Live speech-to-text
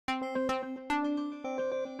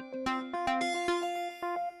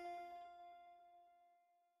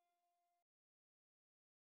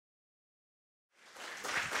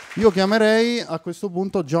Io chiamerei a questo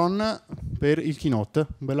punto John per il keynote.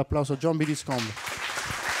 Un bel applauso a John Biddiscombe.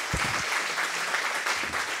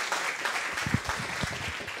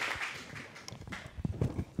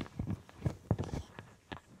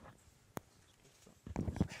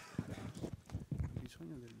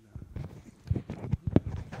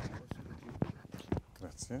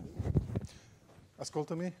 Grazie.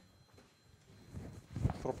 Ascoltami.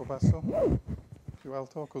 Troppo basso? Più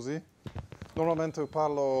alto? Così? Normalmente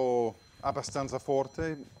parlo abbastanza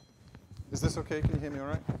forte. Is this okay? Can you hear me all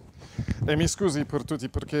right? E mi scusi per tutti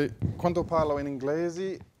perché quando parlo in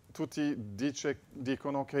inglese tutti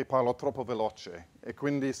dicono che parlo troppo veloce e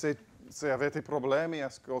quindi se avete problemi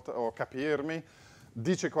o capirmi,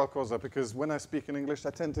 dice qualcosa, because when I speak in English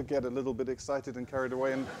I tend to get a little bit excited and carried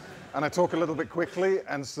away and I talk a little bit quickly,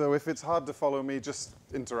 and so if it's hard to follow me, just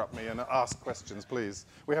interrupt me and ask questions, please.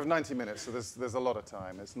 We have 90 minutes, so there's a lot of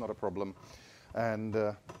time. It's not a problem. And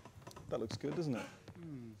that looks good, doesn't it?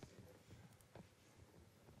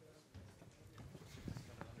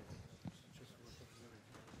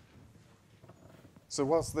 So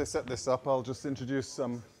whilst they set this up, I'll just introduce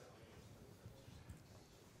some.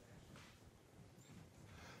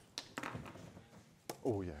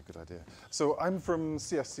 Oh yeah, good idea. So I'm from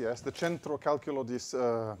CSCS, the Centro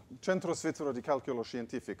Svizzero di Calcolo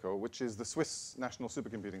Scientifico, which is the Swiss National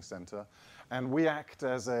Supercomputing Center, and we act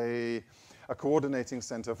as a coordinating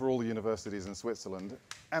center for all the universities in Switzerland,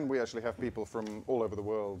 and we actually have people from all over the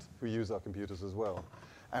world who use our computers as well.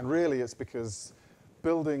 And really it's because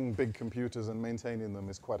building big computers and maintaining them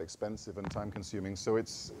is quite expensive and time-consuming. So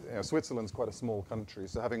it's, Switzerland's quite a small country,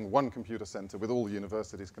 so having one computer center with all the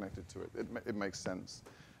universities connected to it, it makes sense.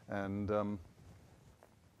 And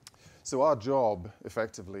so our job,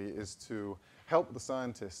 effectively, is to help the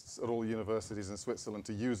scientists at all universities in Switzerland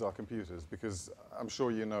to use our computers, because I'm sure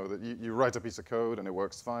you know that you write a piece of code and it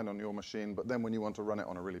works fine on your machine, but then when you want to run it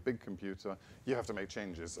on a really big computer, you have to make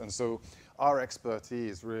changes. And so our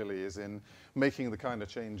expertise really is in making the kind of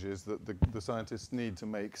changes that the scientists need to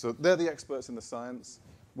make. So they're the experts in the science,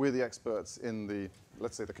 we're the experts in the,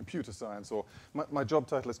 let's say, the computer science, or my job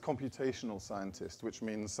title is computational scientist, which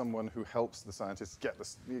means someone who helps the scientists get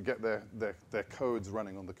their codes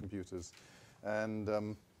running on the computers. And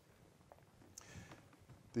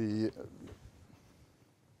is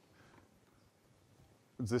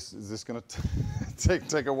this going to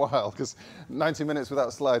take a while? Because 90 minutes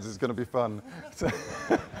without slides is going to be fun. So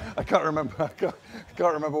I can't remember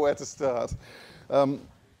where to start.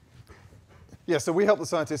 Yeah, so we help the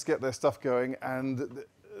scientists get their stuff going, and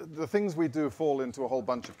the things we do fall into a whole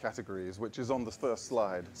bunch of categories, which is on the first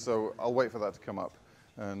slide. So I'll wait for that to come up.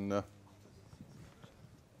 And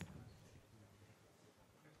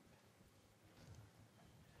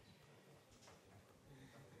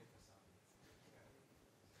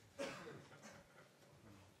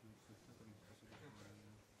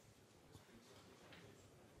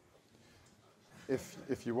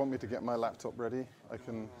if you want me to get my laptop ready, I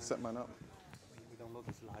can set mine up. We download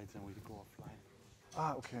the slides and we go offline.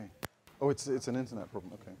 Ah, okay. Oh, it's an internet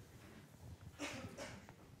problem. Okay.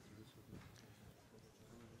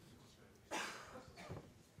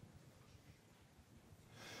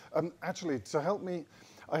 Actually, to help me,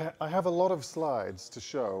 I have a lot of slides to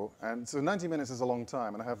show, and so 90 minutes is a long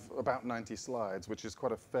time, and I have about 90 slides, which is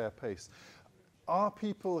quite a fair pace. Are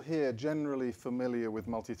people here generally familiar with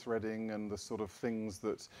multi-threading and the sort of things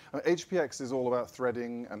that HPX is all about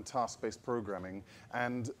threading and task-based programming,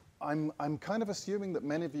 and I'm kind of assuming that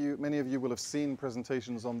many of you will have seen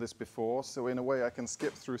presentations on this before, so in a way I can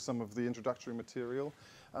skip through some of the introductory material.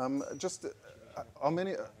 How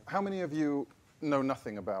many of you know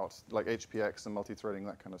nothing about like HPX and multi-threading,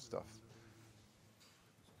 that kind of stuff?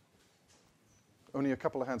 Only a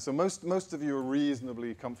couple of hands. So most of you are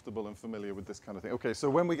reasonably comfortable and familiar with this kind of thing. Okay, so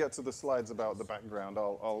when we get to the slides about the background,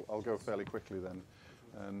 I'll go fairly quickly then,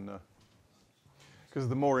 and because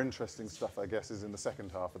the more interesting stuff, I guess, is in the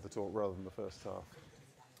second half of the talk rather than the first half.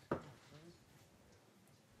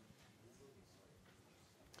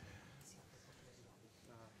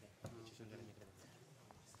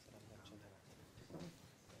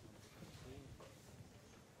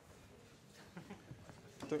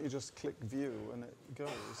 Don't you just click view and it goes?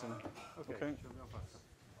 And, okay.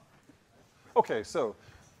 Okay, so,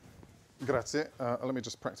 grazie. Let me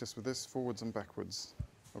just practice with this, forwards and backwards.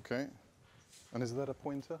 Okay. And is that a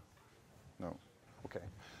pointer? No. Okay.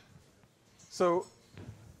 So,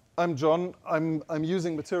 I'm John. I'm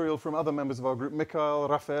using material from other members of our group. Mikhail,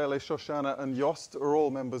 Raffaele, Shoshana, and Jost are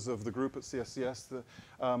all members of the group at CSCS.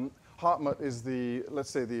 Hartmut is let's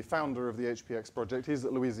say, the founder of the HPX project. He's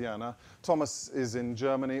at Louisiana. Thomas is in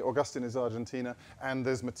Germany. Augustin is Argentina. And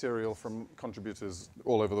there's material from contributors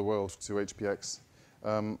all over the world to HPX.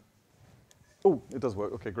 Oh, it does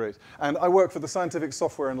work. OK, great. And I work for the scientific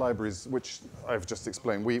software and libraries, which I've just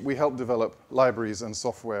explained. We help develop libraries and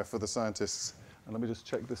software for the scientists. And let me just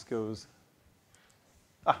check this goes.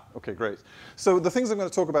 OK, great. So the things I'm going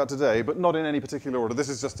to talk about today, but not in any particular order, this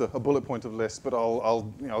is just a bullet point of list, but I'll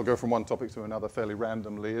go from one topic to another fairly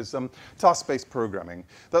randomly, is task-based programming.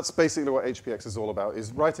 That's basically what HPX is all about,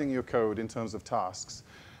 is writing your code in terms of tasks.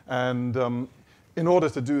 And in order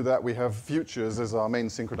to do that, we have futures as our main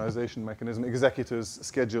synchronization mechanism, executors,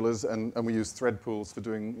 schedulers, and we use thread pools for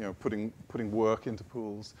doing, putting work into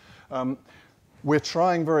pools. We're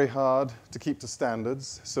trying very hard to keep to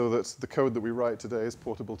standards so that the code that we write today is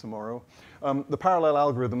portable tomorrow. The parallel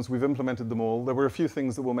algorithms, we've implemented them all. There were a few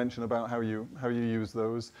things that we'll mention about how you use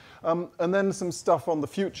those. And then some stuff on the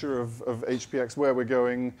future of HPX, where we're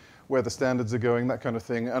going, where the standards are going, that kind of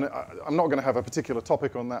thing. And I'm not going to have a particular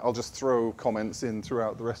topic on that. I'll just throw comments in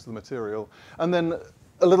throughout the rest of the material. And then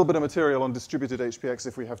a little bit of material on distributed HPX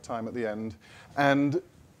if we have time at the end. And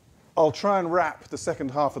I'll try and wrap the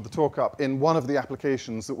second half of the talk up in one of the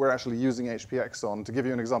applications that we're actually using HPX on to give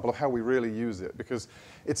you an example of how we really use it. Because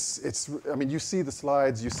I mean, you see the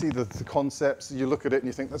slides, you see the concepts, you look at it and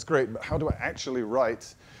you think, that's great, but how do I actually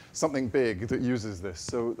write something big that uses this?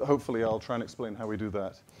 So hopefully I'll try and explain how we do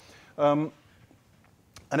that. And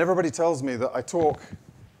everybody tells me that I talk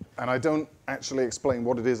and I don't actually explain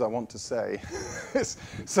what it is I want to say.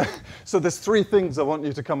 So there's three things I want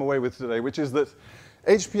you to come away with today, which is that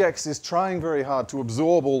HPX is trying very hard to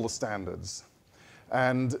absorb all the standards.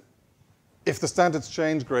 And if the standards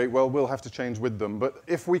change, great, well, we'll have to change with them. But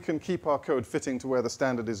if we can keep our code fitting to where the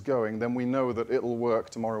standard is going, then we know that it'll work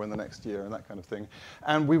tomorrow and the next year and that kind of thing.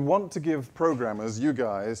 And we want to give programmers, you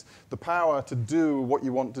guys, the power to do what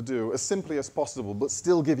you want to do as simply as possible, but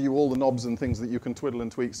still give you all the knobs and things that you can twiddle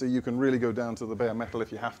and tweak so you can really go down to the bare metal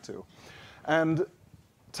if you have to. And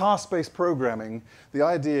task-based programming, the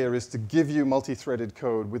idea is to give you multi-threaded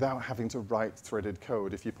code without having to write threaded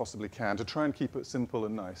code if you possibly can, to try and keep it simple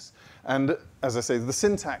and nice. And as I say, the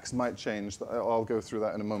syntax might change. I'll go through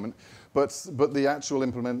that in a moment. But the actual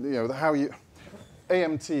how you...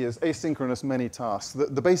 AMT is asynchronous many tasks.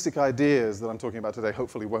 The basic ideas that I'm talking about today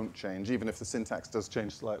hopefully won't change, even if the syntax does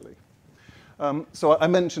change slightly. So I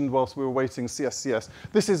mentioned whilst we were waiting CSCS,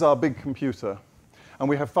 this is our big computer. And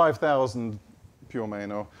we have 5,000 pure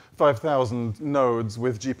main, or 5,000 nodes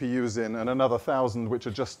with GPUs in, and another 1,000 which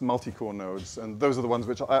are just multi-core nodes. And those are the ones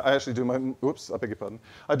which I actually do I beg your pardon.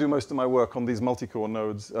 I do most of my work on these multi-core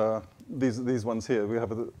nodes, these ones here. We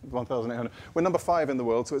have 1,800. We're number 5 in the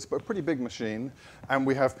world, so it's a pretty big machine. And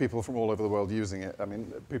we have people from all over the world using it. I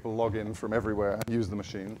mean, people log in from everywhere and use the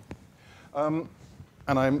machine. And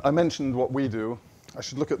I mentioned what we do. I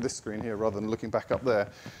should look at this screen here rather than looking back up there.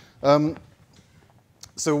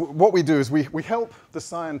 So what we do is we help the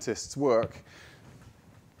scientists work.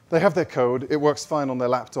 They have their code. It works fine on their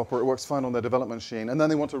laptop or it works fine on their development machine. And then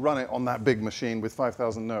they want to run it on that big machine with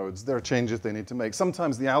 5,000 nodes. There are changes they need to make.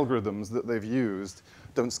 Sometimes the algorithms that they've used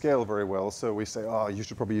don't scale very well. So we say, oh, you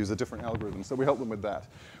should probably use a different algorithm. So we help them with that.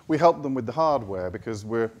 We help them with the hardware because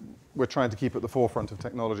we're trying to keep at the forefront of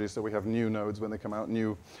technology. So we have new nodes when they come out,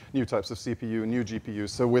 new types of CPU, new GPUs.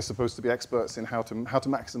 So we're supposed to be experts in how to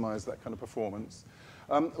maximize that kind of performance.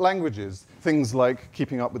 Languages, things like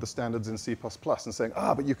keeping up with the standards in C++ and saying,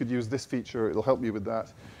 but you could use this feature, it'll help you with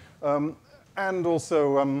that. And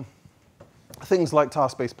also things like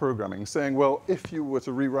task-based programming, saying, well, if you were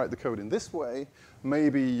to rewrite the code in this way,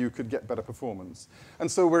 maybe you could get better performance.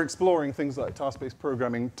 And so we're exploring things like task-based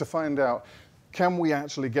programming to find out, can we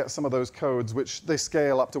actually get some of those codes, which they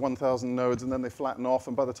scale up to 1,000 nodes, and then they flatten off,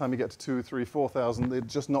 and by the time you get to 2, 3, 4,000, they're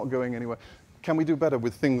just not going anywhere. Can we do better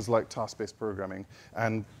with things like task-based programming?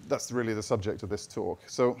 And that's really the subject of this talk.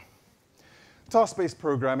 So task-based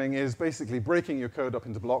programming is basically breaking your code up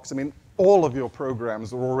into blocks. I mean, all of your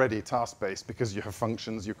programs are already task-based because you have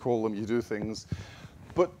functions, you call them, you do things.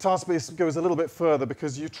 But task-based goes a little bit further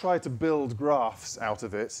because you try to build graphs out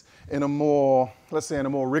of it in a more, let's say, in a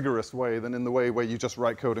more rigorous way than in the way where you just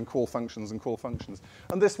write code and call functions and call functions.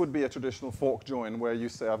 And this would be a traditional fork join where you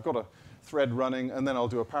say, I've got a thread running, and then I'll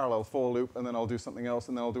do a parallel for loop, and then I'll do something else,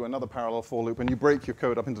 and then I'll do another parallel for loop, and you break your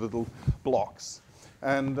code up into little blocks.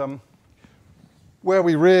 And where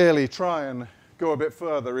we really try and go a bit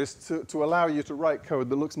further is to allow you to write code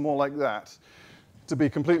that looks more like that, to be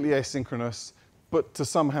completely asynchronous, but to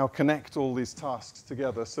somehow connect all these tasks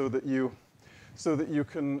together so that you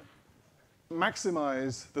can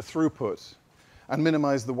maximize the throughput and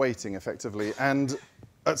minimize the waiting effectively. And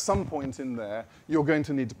at some point in there, you're going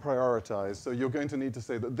to need to prioritize. So you're going to need to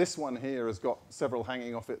say that this one here has got several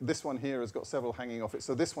hanging off it, this one here has got several hanging off it,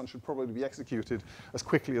 so this one should probably be executed as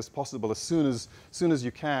quickly as possible, as soon as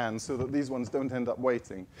you can, so that these ones don't end up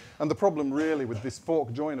waiting. And the problem really with this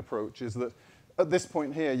fork join approach is that at this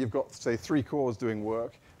point here, you've got, say, 3 cores doing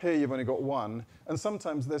work. Here you've only got 1. And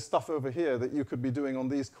sometimes there's stuff over here that you could be doing on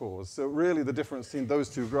these cores. So really the difference between those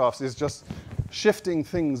 2 graphs is just shifting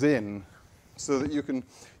things in so that you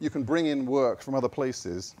can bring in work from other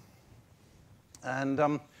places. And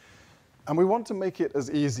we want to make it as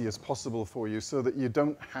easy as possible for you so that you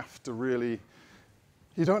don't have to really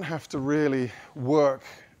work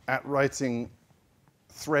at writing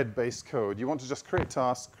thread-based code. You want to just create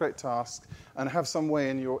tasks, and have some way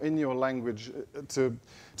in your language to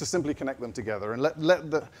simply connect them together, and let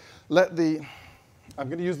the I'm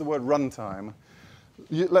going to use the word runtime.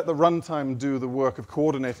 Let the runtime do the work of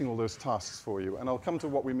coordinating all those tasks for you, and I'll come to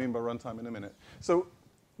what we mean by runtime in a minute. So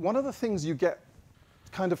one of the things you get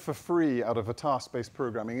kind of for free out of a task-based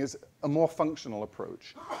programming is a more functional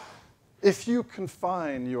approach. If you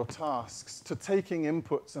confine your tasks to taking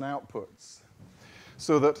inputs and outputs,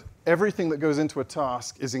 so that everything that goes into a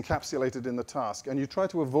task is encapsulated in the task, and you try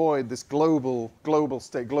to avoid this global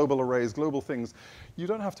state, global arrays, global things, you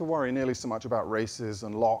don't have to worry nearly so much about races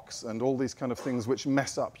and locks and all these kind of things which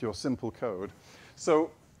mess up your simple code. So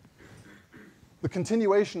the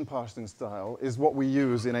continuation parsing style is what we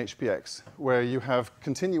use in HPX, where you have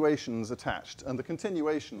continuations attached, and the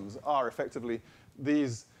continuations are effectively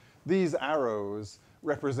these arrows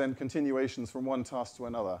represent continuations from one task to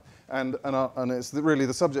another. And it's really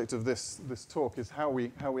the subject of this talk is how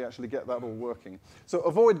we actually get that all working. So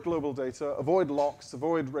avoid global data, avoid locks,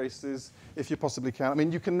 avoid races if you possibly can. I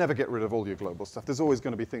mean, you can never get rid of all your global stuff. There's always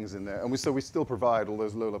going to be things in there. And so we still provide all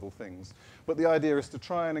those low-level things. But the idea is to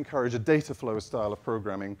try and encourage a data flow style of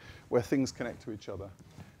programming where things connect to each other.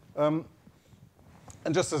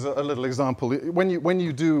 And just as a little example, when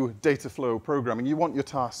you do data flow programming, you want your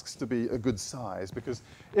tasks to be a good size, because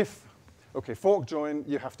fork join,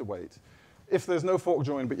 you have to wait. If there's no fork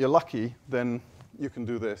join but you're lucky, then you can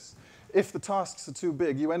do this. If the tasks are too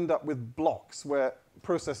big, you end up with blocks where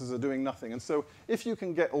processes are doing nothing. And so if you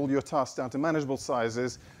can get all your tasks down to manageable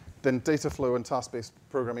sizes, then data flow and task-based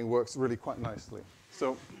programming works really quite nicely.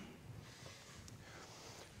 So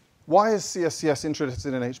why is CSCS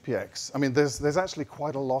interested in HPX? I mean, there's actually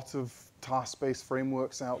quite a lot of task-based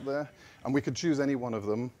frameworks out there, and we could choose any one of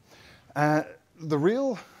them. The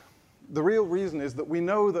real reason is that we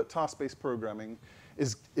know that task-based programming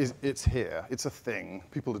it's here. It's a thing.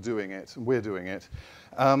 People are doing it. We're doing it.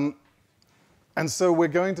 And so we're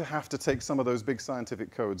going to have to take some of those big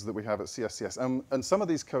scientific codes that we have at CSCS. And some of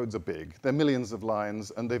these codes are big. They're millions of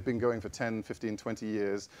lines, and they've been going for 10, 15, 20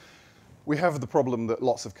 years. We have the problem that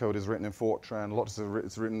lots of code is written in Fortran, lots of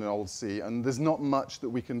it's written in old C, and there's not much that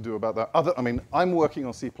we can do about that. I mean, I'm working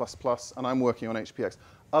on C++, and I'm working on HPX.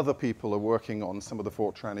 Other people are working on some of the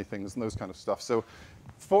Fortran-y things and those kind of stuff. So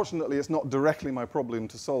fortunately, it's not directly my problem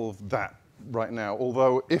to solve that right now,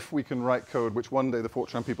 although if we can write code which one day the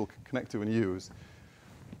Fortran people can connect to and use,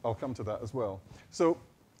 I'll come to that as well. So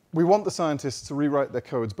we want the scientists to rewrite their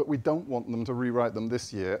codes, but we don't want them to rewrite them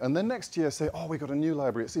this year. And then next year say, oh, we got a new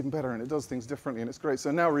library, it's even better, and it does things differently, and it's great.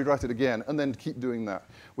 So now rewrite it again, and then keep doing that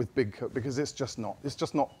with big code, because it's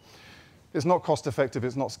not cost effective,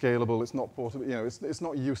 it's not scalable, it's not portable, it's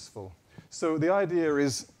not useful. So the idea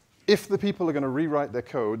is, if the people are going to rewrite their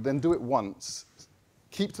code, then do it once.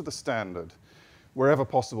 Keep to the standard wherever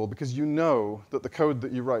possible, because you know that the code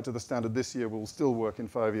that you write to the standard this year will still work in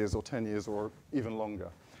 5 years or 10 years or even longer.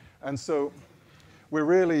 And so we're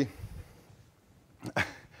really,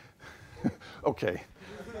 okay,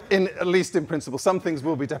 at least in principle. Some things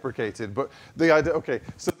will be deprecated, but the idea, okay,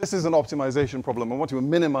 so this is an optimization problem. I want to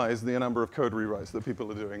minimize the number of code rewrites that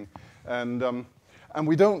people are doing. And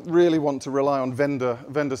we don't really want to rely on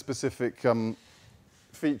vendor-specific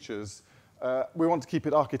features. We want to keep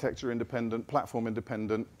it architecture independent, platform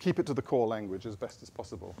independent, keep it to the core language as best as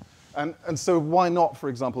possible. And so why not, for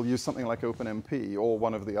example, use something like OpenMP or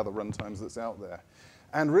one of the other runtimes that's out there?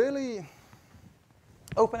 And really,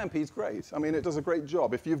 OpenMP is great. I mean, it does a great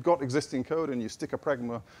job. If you've got existing code and you stick a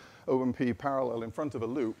Pragma OMP parallel in front of a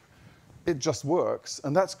loop, it just works,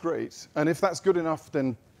 and that's great. And if that's good enough,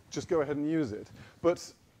 then just go ahead and use it.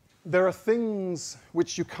 But there are things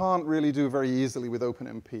which you can't really do very easily with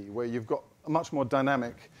OpenMP, where you've got a much more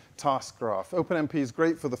dynamic task graph. OpenMP is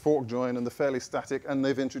great for the fork join and the fairly static, and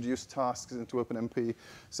they've introduced tasks into OpenMP,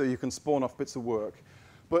 so you can spawn off bits of work.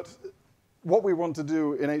 But what we want to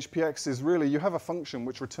do in HPX is really, you have a function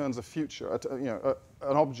which returns a future,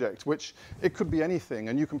 an object, which it could be anything,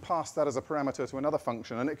 and you can pass that as a parameter to another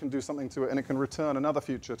function, and it can do something to it, and it can return another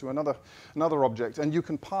future to another object, and you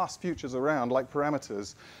can pass futures around like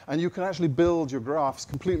parameters, and you can actually build your graphs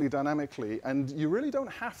completely dynamically, and you really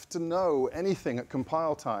don't have to know anything at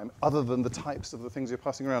compile time other than the types of the things you're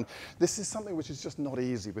passing around. This is something which is just not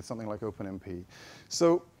easy with something like OpenMP.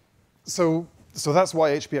 So that's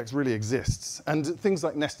why HPX really exists. And things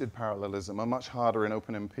like nested parallelism are much harder in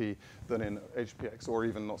OpenMP than in HPX, or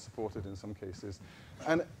even not supported in some cases.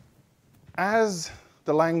 And as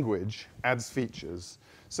the language adds features,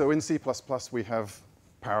 so in C++ we have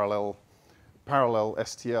parallel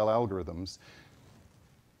STL algorithms.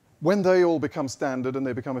 When they all become standard and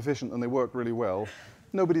they become efficient and they work really well,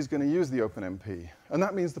 nobody's going to use the OpenMP. And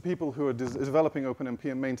that means the people who are developing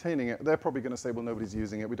OpenMP and maintaining it, they're probably going to say, well, nobody's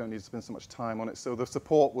using it. We don't need to spend so much time on it. So the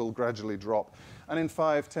support will gradually drop. And in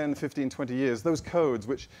 5, 10, 15, 20 years, those codes,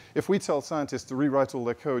 which if we tell scientists to rewrite all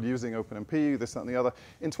their code using OpenMP, this, that, and the other,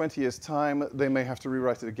 in 20 years' time, they may have to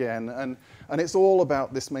rewrite it again. And it's all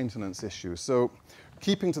about this maintenance issue. So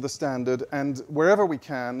keeping to the standard, and wherever we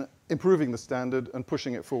can, improving the standard and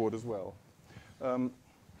pushing it forward as well.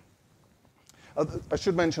 I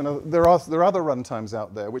should mention, there are other runtimes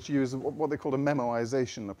out there which use what they call a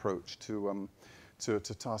memoization approach to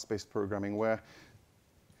task-based programming, where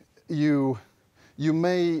you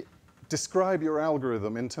may describe your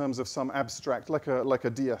algorithm in terms of some abstract, like a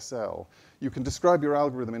DSL. You can describe your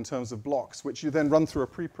algorithm in terms of blocks, which you then run through a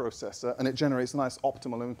preprocessor, and it generates a nice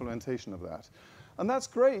optimal implementation of that. And that's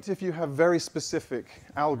great if you have very specific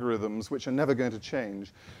algorithms which are never going to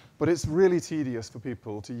change. But it's really tedious for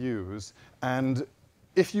people to use. And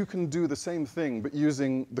if you can do the same thing but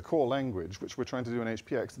using the core language, which we're trying to do in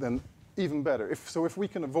HPX, then even better. If we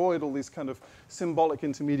can avoid all these kind of symbolic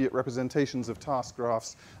intermediate representations of task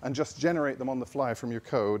graphs and just generate them on the fly from your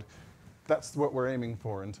code, that's what we're aiming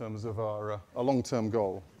for in terms of our long-term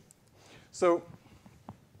goal. So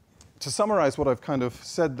to summarize what I've kind of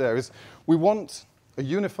said there is, we want a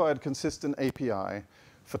unified, consistent API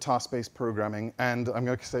for task-based programming, and I'm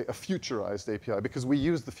going to say a futurized API, because we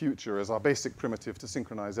use the future as our basic primitive to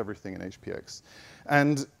synchronize everything in HPX.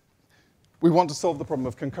 And we want to solve the problem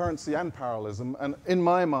of concurrency and parallelism, and in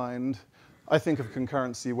my mind, I think of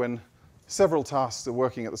concurrency when several tasks are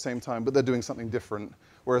working at the same time, but they're doing something different,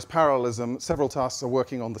 whereas parallelism, several tasks are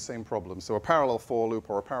working on the same problem. So a parallel for loop,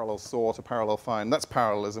 or a parallel sort, a parallel find, that's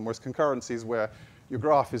parallelism, whereas concurrency is where your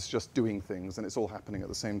graph is just doing things, and it's all happening at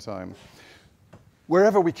the same time.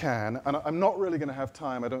 Wherever we can, and I'm not really going to have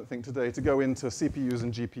time, I don't think, today to go into CPUs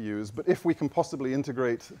and GPUs, but if we can possibly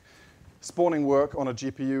integrate spawning work on a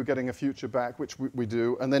GPU, getting a future back, which we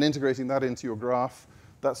do, and then integrating that into your graph,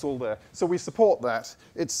 that's all there. So we support that.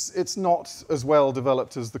 It's not as well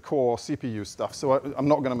developed as the core CPU stuff, so I'm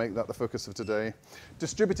not going to make that the focus of today.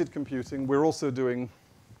 Distributed computing, we're also doing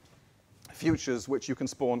futures which you can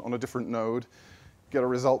spawn on a different node, get a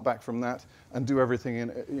result back from that, and do everything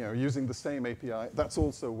in, using the same API. That's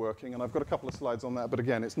also working, and I've got a couple of slides on that, but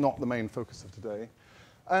again, it's not the main focus of today.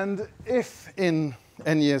 And if in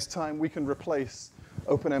N years' time we can replace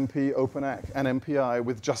OpenMP, OpenAC, and MPI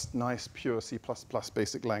with just nice, pure C++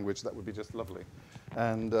 basic language, that would be just lovely.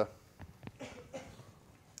 And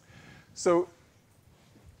so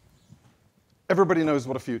everybody knows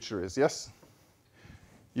what a future is, yes?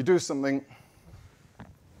 You do something,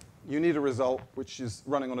 you need a result which is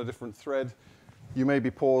running on a different thread. You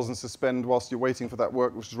maybe pause and suspend whilst you're waiting for that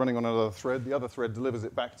work which is running on another thread. The other thread delivers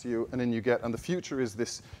it back to you, and then you get, and the future is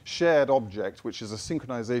this shared object, which is a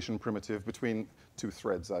synchronization primitive between two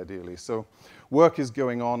threads, ideally. So work is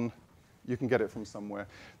going on. You can get it from somewhere.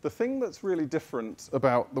 The thing that's really different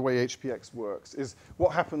about the way HPX works is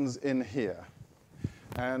what happens in here,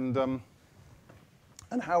 and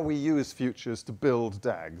how we use futures to build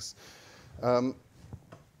DAGs.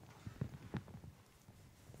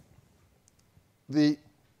 The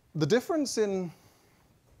difference in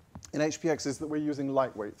HPX is that we're using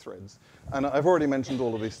lightweight threads. And I've already mentioned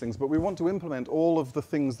all of these things, but we want to implement all of the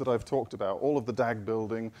things that I've talked about, all of the DAG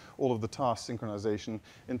building, all of the task synchronization,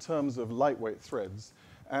 in terms of lightweight threads.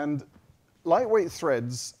 And lightweight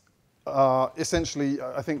threads are essentially,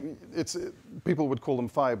 I think people would call them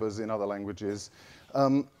fibers in other languages.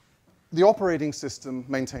 The operating system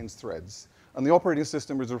maintains threads. And the operating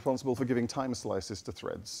system is responsible for giving time slices to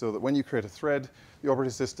threads, so that when you create a thread, the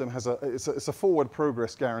operating system has it's a forward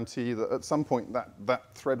progress guarantee that at some point that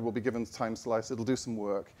thread will be given a time slice, it'll do some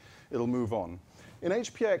work, it'll move on. In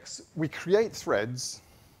HPX, we create threads,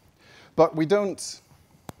 but we don't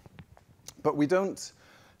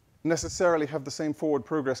necessarily have the same forward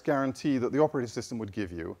progress guarantee that the operating system would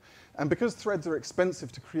give you. And because threads are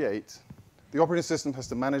expensive to create, the operating system has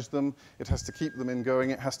to manage them, it has to keep them in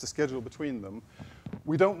going, it has to schedule between them.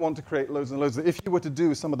 We don't want to create loads and loads. If you were to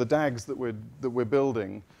do some of the DAGs that we're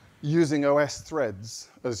building using OS threads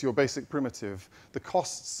as your basic primitive, the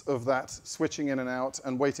costs of that switching in and out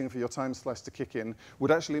and waiting for your time slice to kick in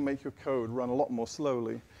would actually make your code run a lot more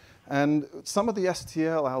slowly. And some of the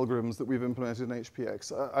STL algorithms that we've implemented in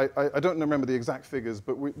HPX, I don't remember the exact figures,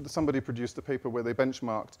 but somebody produced a paper where they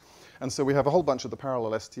benchmarked. And so we have a whole bunch of the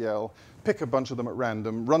parallel STL, pick a bunch of them at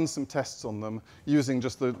random, run some tests on them using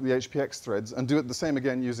just the HPX threads, and do it the same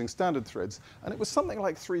again using standard threads. And it was something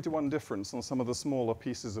like 3-to-1 difference on some of the smaller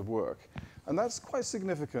pieces of work. And that's quite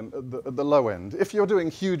significant at the low end. If you're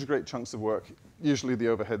doing huge, great chunks of work, usually the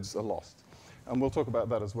overheads are lost. And we'll talk about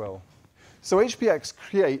that as well. So HPX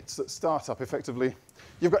creates at startup, effectively,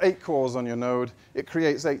 you've got 8 cores on your node. It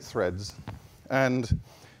creates 8 threads. And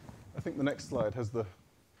I think the next slide has the,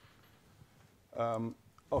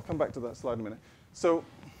 I'll come back to that slide in a minute. So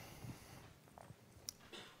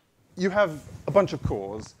you have a bunch of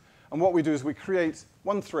cores. And what we do is we create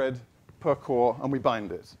 1 thread per core, and we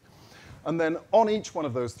bind it. And then on each one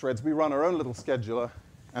of those threads, we run our own little scheduler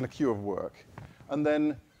and a queue of work. And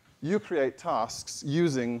then you create tasks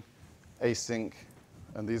using async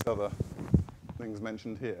and these other things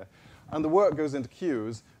mentioned here. And the work goes into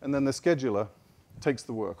queues, and then the scheduler takes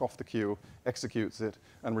the work off the queue, executes it,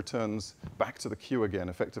 and returns back to the queue again,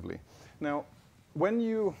 effectively. Now, when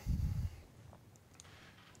you...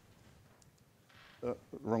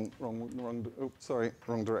 wrong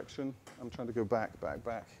direction. I'm trying to go back.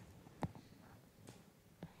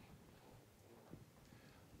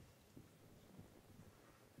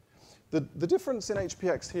 The difference in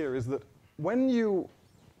HPX here is that when you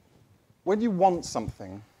want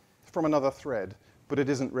something from another thread, but it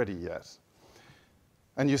isn't ready yet,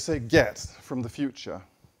 and you say get from the future,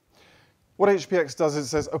 what HPX does is it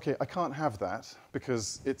says, OK, I can't have that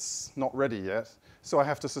because it's not ready yet, so I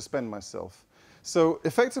have to suspend myself. So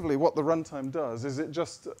effectively, what the runtime does is it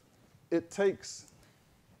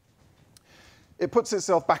puts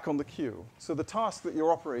itself back on the queue. So the task that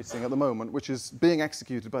you're operating at the moment, which is being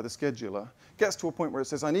executed by the scheduler, gets to a point where it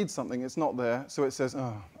says, I need something, it's not there. So it says,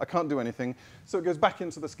 oh, I can't do anything. So it goes back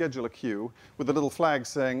into the scheduler queue with a little flag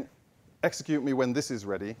saying, execute me when this is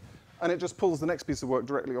ready. And it just pulls the next piece of work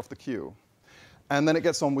directly off the queue. And then it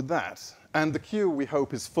gets on with that. And the queue, we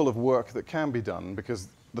hope, is full of work that can be done because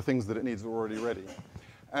the things that it needs are already ready.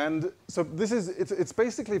 And so it's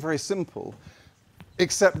basically very simple,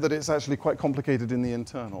 except that it's actually quite complicated in the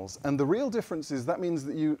internals. And the real difference is that means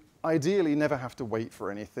that you ideally never have to wait for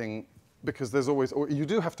anything, because there's always, or you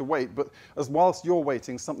do have to wait, but whilst you're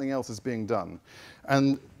waiting, something else is being done.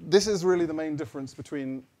 And this is really the main difference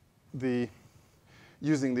between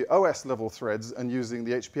using the OS level threads and using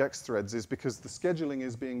the HPX threads, is because the scheduling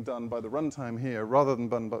is being done by the runtime here rather than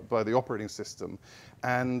done by the operating system.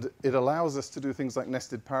 And it allows us to do things like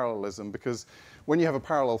nested parallelism, because when you have a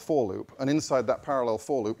parallel for loop, and inside that parallel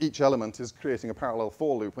for loop, each element is creating a parallel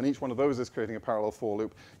for loop, and each one of those is creating a parallel for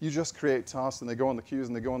loop, you just create tasks, and they go on the queues,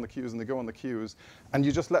 and they go on the queues, and they go on the queues, and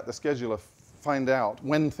you just let the scheduler find out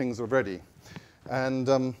when things are ready.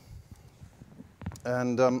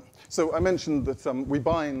 So I mentioned that we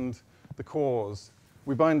bind the cores.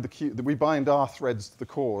 We bind our threads to the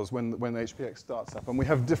cores when HPX starts up, and we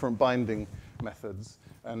have different binding methods.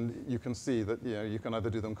 And you can see that you can either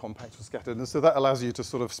do them compact or scattered, and so that allows you to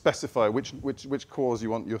sort of specify which cores you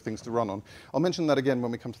want your things to run on. I'll mention that again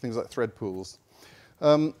when we come to things like thread pools.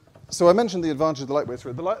 So I mentioned the advantage of the lightweight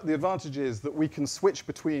thread. The advantage is that we can switch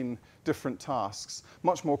between different tasks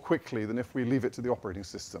much more quickly than if we leave it to the operating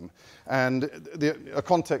system. And a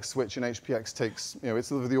context switch in HPX takes,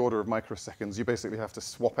 it's of the order of microseconds. You basically have to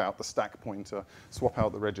swap out the stack pointer, swap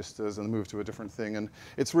out the registers, and move to a different thing. And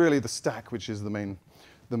it's really the stack which is the main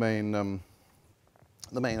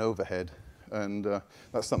overhead. And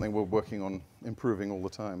that's something we're working on improving all the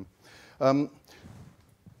time.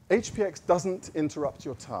 HPX doesn't interrupt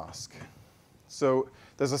your task. So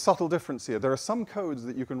there's a subtle difference here. There are some codes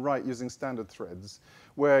that you can write using standard threads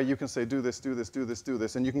where you can say, do this, do this, do this, do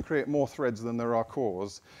this, and you can create more threads than there are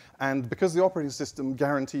cores. And because the operating system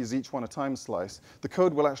guarantees each one a time slice, the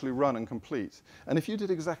code will actually run and complete. And if you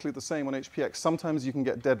did exactly the same on HPX, sometimes you can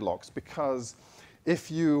get deadlocks, because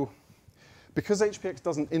because HPX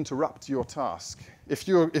doesn't interrupt your task, if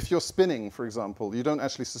you're spinning, for example, you don't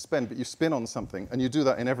actually suspend, but you spin on something, and you do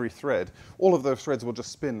that in every thread, all of those threads will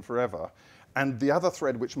just spin forever. And the other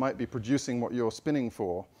thread, which might be producing what you're spinning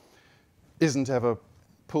for, isn't ever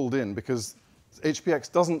pulled in, because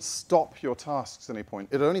HPX doesn't stop your tasks at any point.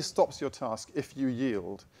 It only stops your task if you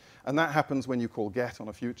yield. And that happens when you call get on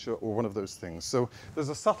a future or one of those things. So there's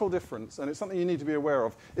a subtle difference, and it's something you need to be aware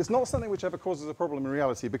of. It's not something which ever causes a problem in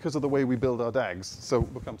reality because of the way we build our DAGs. So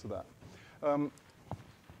we'll come to that.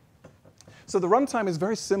 So the runtime is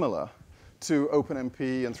very similar to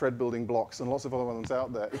OpenMP and thread building blocks and lots of other ones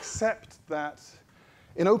out there, except that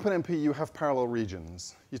in OpenMP, you have parallel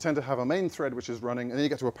regions. You tend to have a main thread which is running, and then you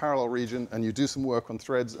get to a parallel region, and you do some work on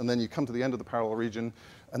threads, and then you come to the end of the parallel region,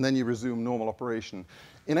 and then you resume normal operation.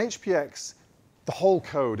 In HPX, the whole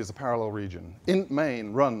code is a parallel region. Int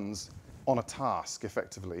main runs on a task,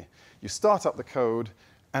 effectively. You start up the code,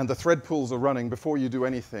 and the thread pools are running before you do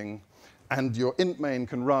anything, and your int main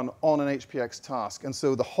can run on an HPX task. And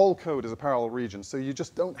so the whole code is a parallel region. So you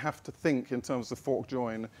just don't have to think in terms of fork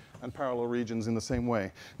join and parallel regions in the same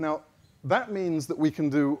way. Now, that means that we can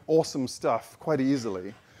do awesome stuff quite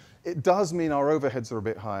easily. It does mean our overheads are a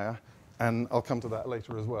bit higher, and I'll come to that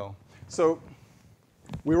later as well. So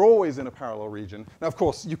we're always in a parallel region. Now, of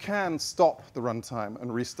course, you can stop the runtime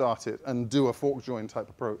and restart it and do a fork join type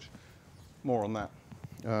approach. More on that.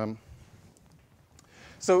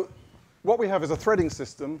 So what we have is a threading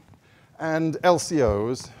system and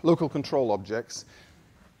LCOs, local control objects.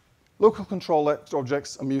 Local control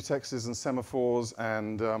objects are mutexes and semaphores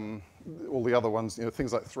and all the other ones,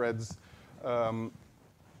 things like threads. I'm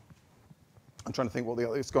trying to think what the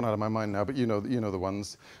other, it's gone out of my mind now, but you know the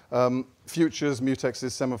ones. Futures,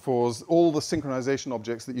 mutexes, semaphores, all the synchronization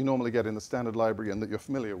objects that you normally get in the standard library and that you're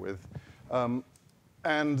familiar with.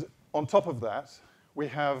 And on top of that, we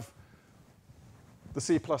have the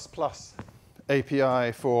C++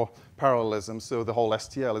 API for parallelism, so the whole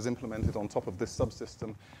STL is implemented on top of this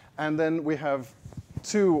subsystem. And then we have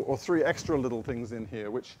 2 or 3 extra little things in here,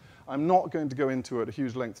 which I'm not going to go into at a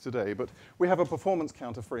huge length today, but we have a performance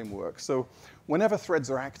counter framework. So whenever threads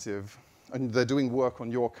are active and they're doing work on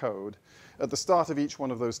your code, at the start of each one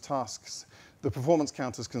of those tasks, the performance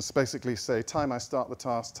counters can basically say, time I start the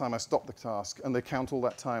task, time I stop the task, and they count all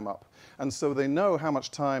that time up. And so they know how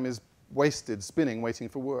much time is wasted spinning, waiting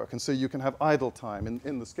for work. And so you can have idle time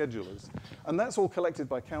in the schedulers. And that's all collected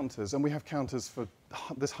by counters. And we have counters for,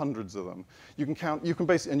 there's hundreds of them. You can count,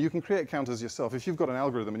 and you can create counters yourself. If you've got an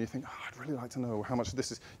algorithm and you think, I'd really like to know how much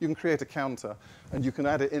this is, you can create a counter and you can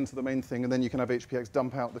add it into the main thing, and then you can have HPX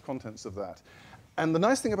dump out the contents of that. And the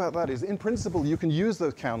nice thing about that is, in principle, you can use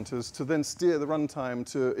those counters to then steer the runtime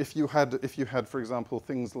to, if you had, for example,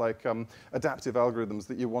 things like adaptive algorithms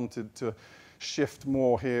that you wanted to shift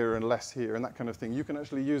more here and less here and that kind of thing, you can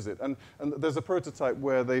actually use it. And there's a prototype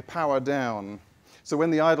where they power down. So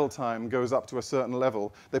when the idle time goes up to a certain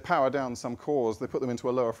level, they power down some cores, they put them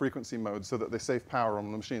into a lower frequency mode so that they save power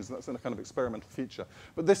on the machines. And that's a kind of experimental feature.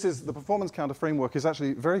 But this is, the performance counter framework is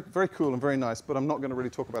actually very, very cool and very nice, but I'm not going to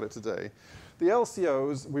really talk about it today. The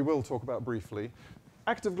LCOs, we will talk about briefly.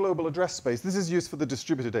 Active global address space, this is used for the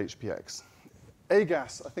distributed HPX.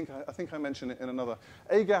 AGAS, I think I mentioned it in another.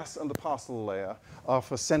 AGAS and the parcel layer are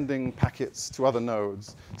for sending packets to other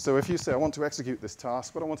nodes. So if you say, I want to execute this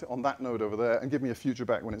task, but I want it on that node over there, and give me a future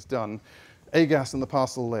back when it's done, AGAS and the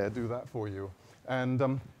parcel layer do that for you.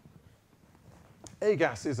 And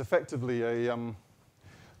AGAS is effectively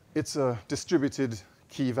it's a distributed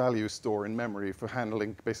key value store in memory for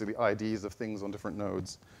handling basically IDs of things on different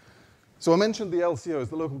nodes. So I mentioned the LCOs,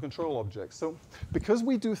 the local control objects. So because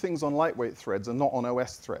we do things on lightweight threads and not on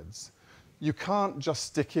OS threads, you can't just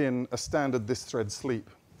stick in a standard this thread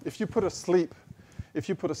sleep. If you put a sleep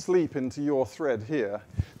into your thread here,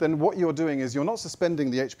 then what you're doing is you're not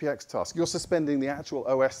suspending the HPX task, you're suspending the actual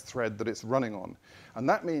OS thread that it's running on. And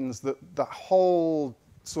that means that that whole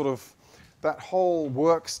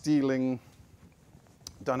work stealing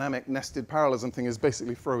dynamic nested parallelism thing is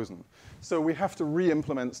basically frozen. So we have to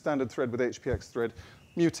re-implement standard thread with HPX thread.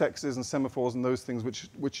 Mutexes and semaphores and those things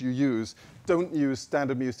which you use. Don't use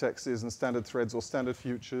standard mutexes and standard threads or standard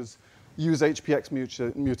futures. Use HPX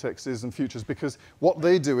mutexes and futures, because what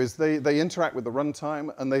they do is they interact with the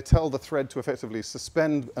runtime and they tell the thread to effectively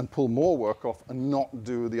suspend and pull more work off and not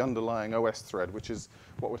do the underlying OS thread, which is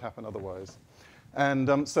what would happen otherwise.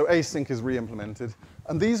 And so async is re-implemented.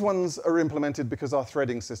 And these ones are implemented because our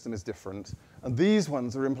threading system is different. And these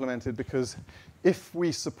ones are implemented because if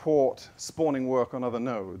we support spawning work on other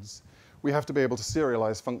nodes, we have to be able to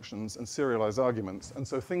serialize functions and serialize arguments. And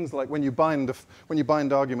so things like when you bind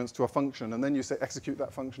arguments to a function and then you say execute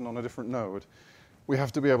that function on a different node, we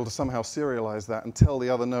have to be able to somehow serialize that and tell the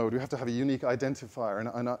other node. We have to have a unique identifier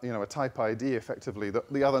and a type ID, effectively, that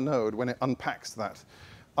the other node, when it unpacks that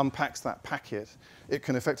packet, it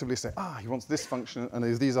can effectively say, he wants this function, and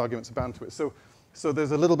these arguments are bound to it. So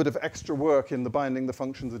there's a little bit of extra work in the binding the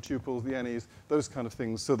functions, the tuples, the any's, those kind of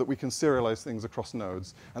things, so that we can serialize things across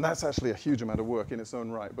nodes. And that's actually a huge amount of work in its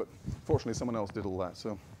own right, but fortunately someone else did all that,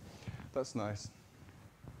 so that's nice.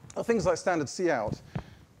 Things like standard cout,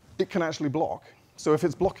 it can actually block. So if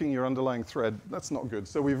it's blocking your underlying thread, that's not good.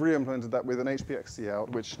 So we've re-implemented that with an HPX cout,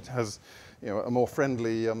 which has a more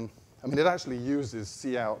friendly, it actually uses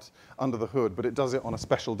cout under the hood, but it does it on a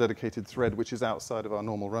special dedicated thread, which is outside of our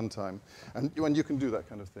normal runtime. And you can do that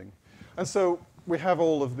kind of thing. And so we have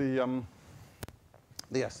all of the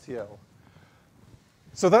STL.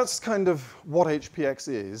 So that's kind of what HPX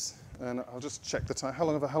is. And I'll just check the time. How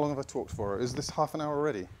long have I talked for? Is this half an hour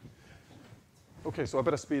already? OK, so I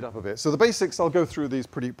better speed up a bit. So the basics, I'll go through these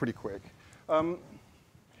pretty quick.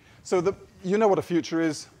 So you know what a future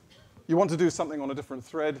is. You want to do something on a different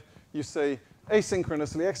thread. You say,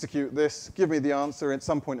 asynchronously execute this, give me the answer at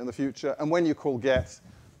some point in the future. And when you call get,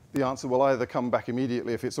 the answer will either come back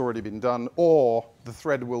immediately if it's already been done, or the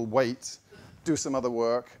thread will wait, do some other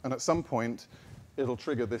work, and at some point, it'll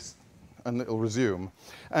trigger this, and it'll resume.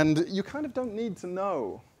 And you kind of don't need to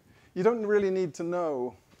know. You don't really need to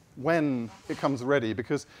know when it comes ready,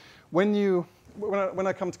 because when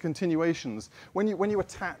I come to continuations, when you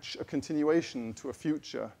attach a continuation to a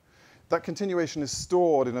future, that continuation is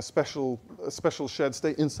stored in a special shared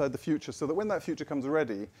state inside the future, so that when that future comes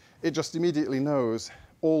ready, it just immediately knows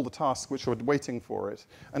all the tasks which are waiting for it,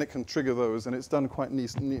 and it can trigger those, and it's done quite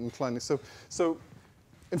neat and cleanly. So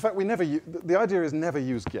in fact, the idea is never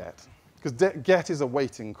use get, because get is a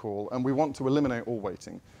waiting call, and we want to eliminate all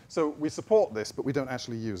waiting. So we support this, but we don't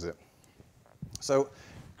actually use it. So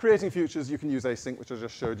creating futures, you can use async, which I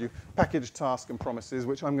just showed you. Package, task, and promises,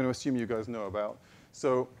 which I'm going to assume you guys know about.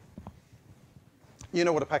 So you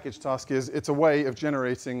know what a package task is. It's a way of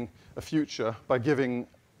generating a future by giving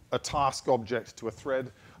a task object to a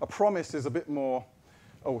thread. A promise is a bit more,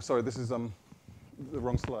 sorry, this is the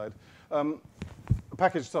wrong slide. A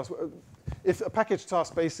package task, if a package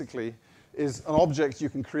task basically is an object you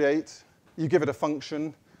can create, you give it a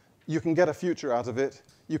function, you can get a future out of it,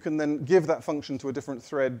 you can then give that function to a different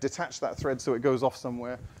thread, detach that thread so it goes off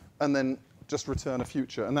somewhere, and then just return a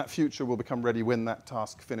future, and that future will become ready when that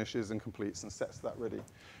task finishes and completes and sets that ready.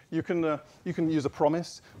 You can use a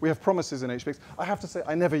promise. We have promises in HPX. I have to say,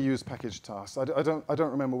 I never use package tasks. I don't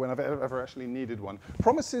remember when I've ever actually needed one.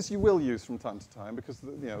 Promises you will use from time to time because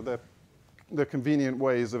they're convenient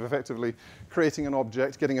ways of effectively creating an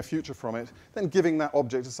object, getting a future from it, then giving that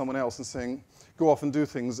object to someone else and saying, go off and do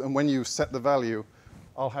things, and when you set the value,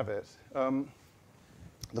 I'll have it.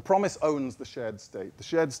 The promise owns the shared state. The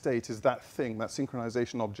shared state is that thing, that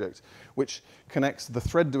synchronization object, which connects the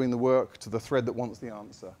thread doing the work to the thread that wants the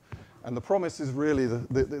answer. And the promise is really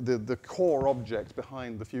the core object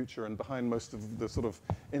behind the future and behind most of the sort of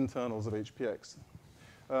internals of HPX.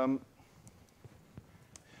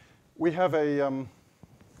 We have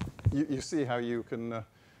you see how you can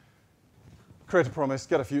create a promise,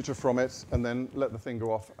 get a future from it, and then let the thing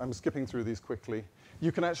go off. I'm skipping through these quickly.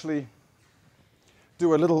 You can actually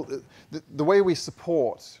do a little, the way we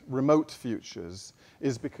support remote futures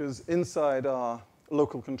is because inside our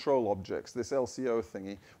local control objects, this LCO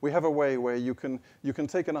thingy, we have a way where you can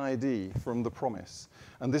take an ID from the promise.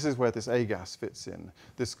 And this is where this AGAS fits in,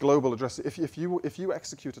 this global address. If you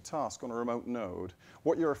execute a task on a remote node,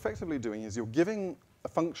 what you're effectively doing is you're giving a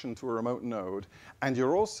function to a remote node, and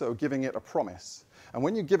you're also giving it a promise. And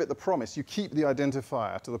when you give it the promise, you keep the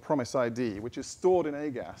identifier to the promise ID, which is stored in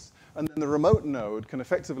AGAS. And then the remote node can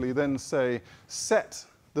effectively then say, set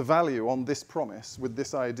the value on this promise with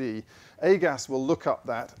this ID. AGAS will look up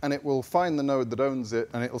that, and it will find the node that owns it,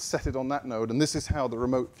 and it will set it on that node. And this is how the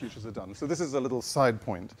remote futures are done. So this is a little side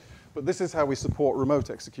point. But this is how we support remote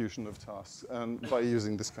execution of tasks by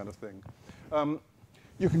using this kind of thing.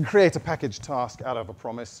 You can create a package task out of a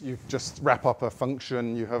promise. You just wrap up a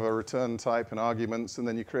function. You have a return type and arguments, and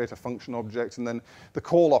then you create a function object. And then the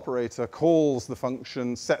call operator calls the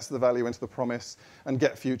function, sets the value into the promise, and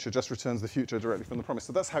get future just returns the future directly from the promise.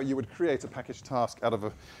 So that's how you would create a package task out of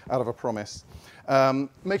a promise.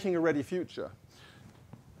 Making a ready future.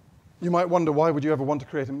 You might wonder, why would you ever want to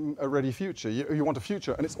create a ready future? You want a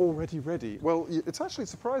future, and it's already ready. Well, it's actually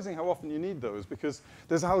surprising how often you need those, because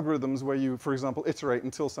there's algorithms where you, for example, iterate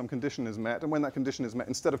until some condition is met, and when that condition is met,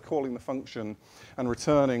 instead of calling the function and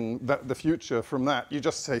returning the future from that, you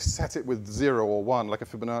just say set it with 0 or 1, like a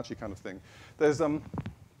Fibonacci kind of thing. There's I'm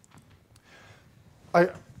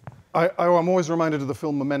always reminded of the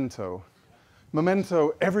film Memento.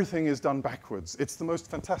 Memento, everything is done backwards. It's the most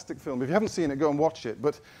fantastic film. If you haven't seen it, go and watch it.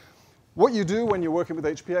 But what you do when you're working with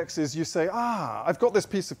HPX is you say, I've got this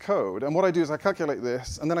piece of code, and what I do is I calculate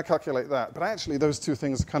this, and then I calculate that. But actually, those two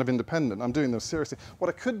things are kind of independent. I'm doing them seriously. What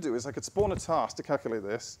I could do is I could spawn a task to calculate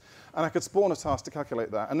this, and I could spawn a task to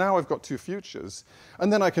calculate that, and now I've got two futures.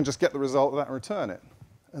 And then I can just get the result of that and return it.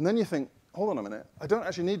 And then you think, hold on a minute. I don't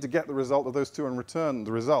actually need to get the result of those two and return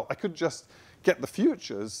the result. I could just get the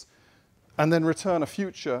futures and then return a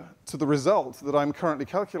future to the result that I'm currently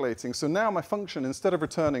calculating. So now my function, instead of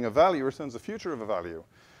returning a value, returns a future of a value.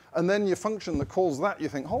 And then your function that calls that, you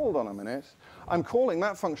think, hold on a minute. I'm calling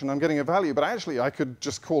that function, I'm getting a value, but actually I could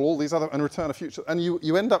just call all these other and return a future. And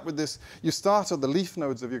you end up with this, you start at the leaf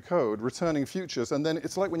nodes of your code, returning futures, and then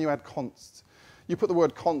it's like when you add const. You put the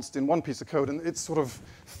word const in one piece of code, and it sort of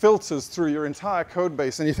filters through your entire code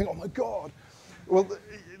base, and you think, oh my God. Well,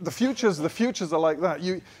 the futures are like that.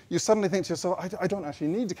 You suddenly think to yourself, I don't actually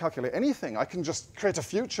need to calculate anything. I can just create a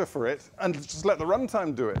future for it and just let the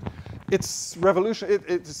runtime do it. It's revolutionary.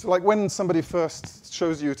 It's like when somebody first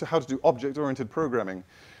shows you how to do object-oriented programming,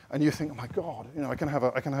 and you think, oh my God, I can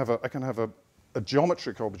have a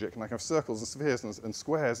geometric object, and I can have circles and spheres and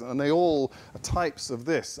squares, and they all are types of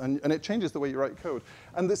this, and it changes the way you write code.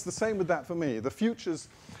 And it's the same with that for me. The futures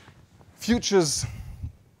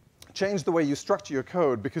change the way you structure your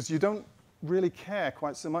code, because you don't really care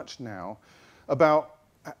quite so much now about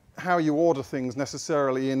how you order things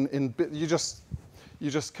necessarily. You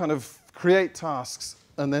just kind of create tasks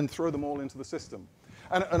and then throw them all into the system.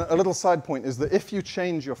 And a little side point is that if you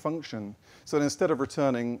change your function, so that instead of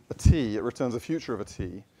returning a t, it returns a future of a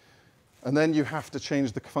t, and then you have to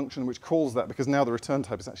change the function which calls that, because now the return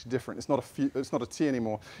type is actually different. It's not a t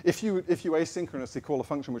anymore. If you asynchronously call a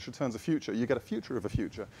function which returns a future, you get a future of a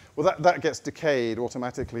future. Well, that gets decayed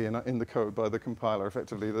automatically in the code by the compiler,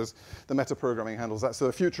 effectively. There's the metaprogramming handles that. So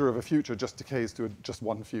the future of a future just decays to just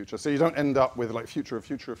one future. So you don't end up with like future of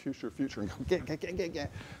future of future of future, and go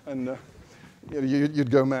get. And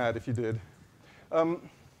you'd go mad if you did.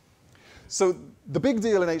 So the big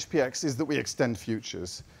deal in HPX is that we extend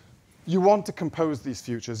futures. You want to compose these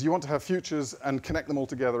futures. You want to have futures and connect them all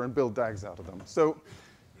together and build DAGs out of them. So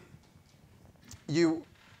you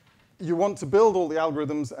want to build all the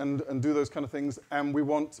algorithms and do those kind of things, and we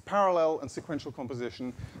want parallel and sequential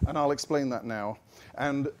composition, and I'll explain that now,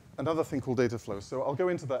 and another thing called data flow. So I'll go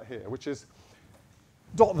into that here, which is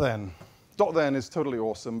 .then. .then is totally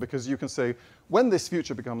awesome, because you can say, when this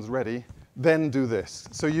future becomes ready, then do this.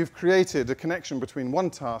 So you've created a connection between one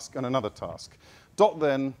task and another task.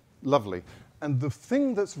 .then, lovely. And the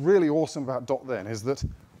thing that's really awesome about .then is that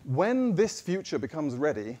when this future becomes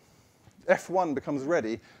ready, F1 becomes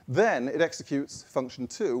ready, then it executes function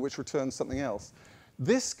 2, which returns something else.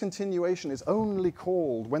 This continuation is only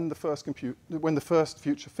called when the first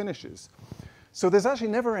future finishes. So there's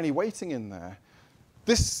actually never any waiting in there.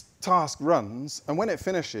 This task runs, and when it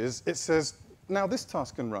finishes, it says, now this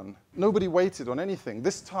task can run. Nobody waited on anything.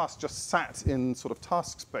 This task just sat in sort of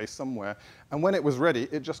task space somewhere, and when it was ready,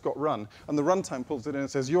 it just got run. And the runtime pulls it in and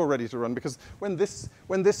says, you're ready to run, because when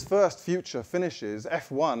this first future finishes,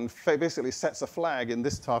 F1 basically sets a flag in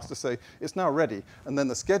this task to say, it's now ready. And then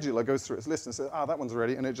the scheduler goes through its list and says, that one's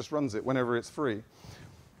ready, and it just runs it whenever it's free.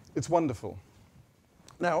 It's wonderful.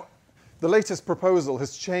 Now, the latest proposal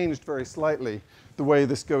has changed very slightly the way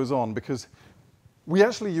this goes on, because we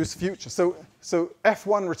actually use future. So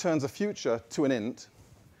F1 returns a future to an int,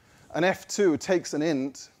 and F2 takes an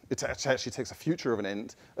int, it actually takes a future of an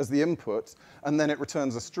int as the input, and then it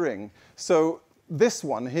returns a string. So this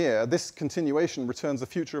one here, this continuation returns a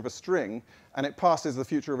future of a string, and it passes the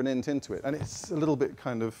future of an int into it. And it's a little bit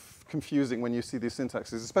kind of confusing when you see these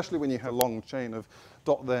syntaxes, especially when you have a long chain of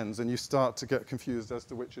 .thens, and you start to get confused as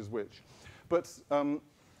to which is which. But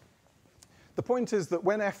the point is that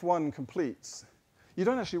when F1 completes, you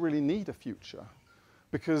don't actually really need a future,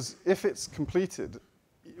 because if it's completed,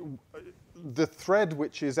 the thread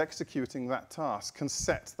which is executing that task can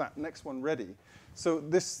set that next one ready. So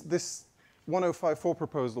this 1054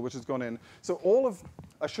 proposal which has gone in, so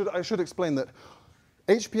I should explain that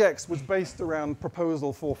HPX was based around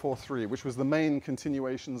proposal 443, which was the main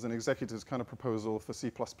continuations and executives kind of proposal for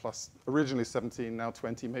C++, originally 17, now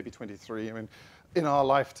 20, maybe 23. I mean, in our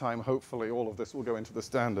lifetime, hopefully, all of this will go into the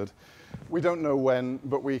standard. We don't know when,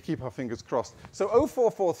 but we keep our fingers crossed. So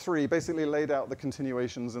 0443 basically laid out the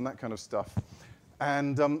continuations and that kind of stuff.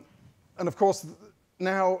 And of course,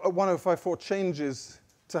 now 1054 changes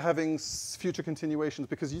to having future continuations,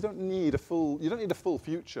 because you don't need a full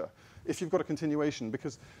future if you've got a continuation,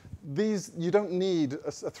 because you don't need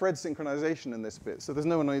a thread synchronization in this bit, so there's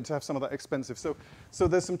no need to have some of that expensive. So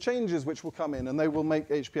there's some changes which will come in, and they will make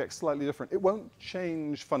HPX slightly different. It won't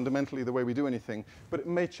change fundamentally the way we do anything, but it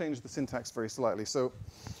may change the syntax very slightly. So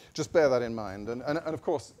just bear that in mind. And of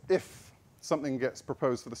course, if something gets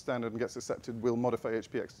proposed for the standard and gets accepted, we'll modify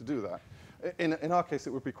HPX to do that. In our case, it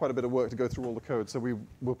would be quite a bit of work to go through all the code, so we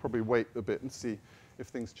will probably wait a bit and see if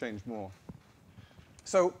things change more.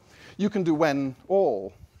 So you can do when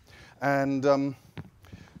all. And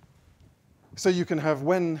so you can have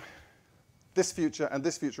when this feature and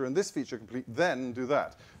this feature and this feature complete, then do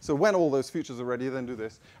that. So when all those features are ready, then do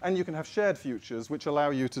this. And you can have shared futures, which allow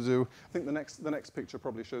you to do, I think the next picture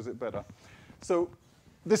probably shows it better. So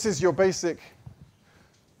this is your basic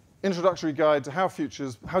introductory guide to how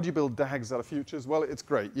do you build DAGs out of futures? Well, it's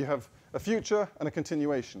great. You have a future and a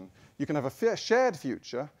continuation. You can have a shared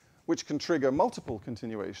future, which can trigger multiple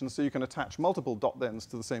continuations, so you can attach multiple .thens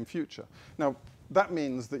to the same future. Now, that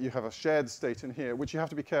means that you have a shared state in here, which you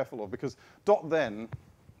have to be careful of, because .then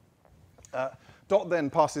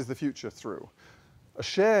passes the future through. A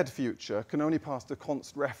shared future can only pass the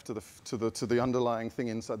const ref to the underlying thing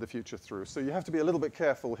inside the future through. So you have to be a little bit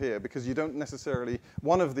careful here, because you don't necessarily,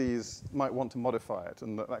 one of these might want to modify it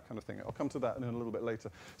and that kind of thing. I'll come to that in a little bit later.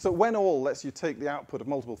 So when all lets you take the output of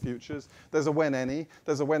multiple futures. There's a when any,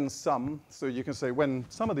 there's a when some. So you can say when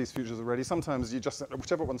some of these futures are ready. Sometimes you just say,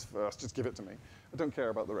 whichever one's first, just give it to me. I don't care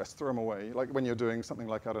about the rest, throw them away. Like when you're doing something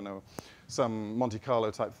like, I don't know, some Monte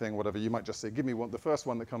Carlo type thing, whatever, you might just say, give me the first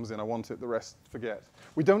one that comes in, I want it, the rest, forget.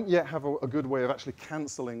 We don't yet have a good way of actually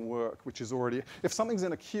canceling work, which is already, if something's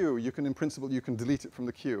in a queue, in principle, you can delete it from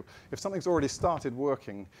the queue. If something's already started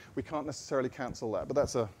working, we can't necessarily cancel that, but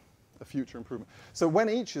that's a future improvement. So when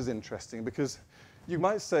each is interesting, because you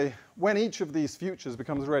might say, when each of these futures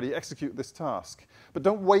becomes ready, execute this task. But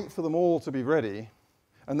don't wait for them all to be ready,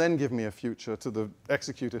 and then give me a future to the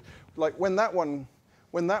executed. Like when that one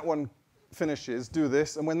finishes, do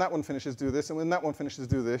this, and when that one finishes, do this, and when that one finishes,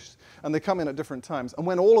 do this, and they come in at different times. And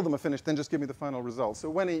when all of them are finished, then just give me the final result. So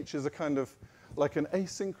when each is a kind of like an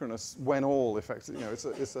asynchronous when all effect. You know, it's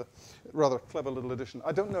a rather clever little addition.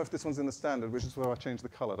 I don't know if this one's in the standard, which is where I changed the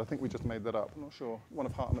color. I think we just made that up. I'm not sure. One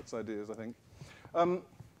of Hartmutt's ideas, I think.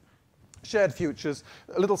 Shared futures.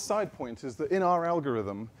 A little side point is that in our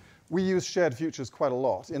algorithm, we use shared futures quite a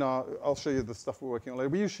lot. I'll show you the stuff we're working on later.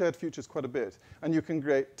 We use shared futures quite a bit, and you can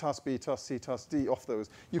create task B, task C, task D off those.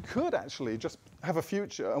 You could actually just have a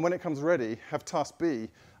future, and when it comes ready, have task B,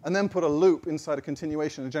 and then put a loop inside a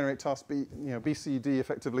continuation and generate task B, B, C, D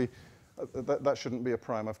effectively. That shouldn't be a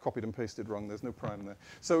prime. I've copied and pasted wrong. There's no prime there.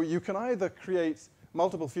 So you can either create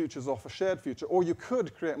multiple futures off a shared future, or you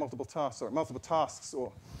could create multiple tasks,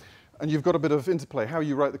 and you've got a bit of interplay, how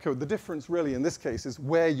you write the code. The difference really in this case is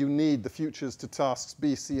where you need the futures to tasks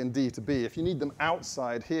B, C, and D to be. If you need them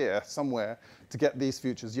outside here somewhere to get these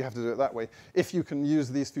futures, you have to do it that way. If you can use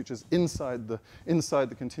these futures inside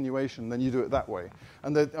the continuation, then you do it that way.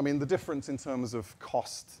 And the difference in terms of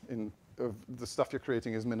cost of the stuff you're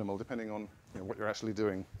creating is minimal, depending on what you're actually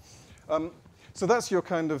doing. So that's your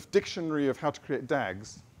kind of dictionary of how to create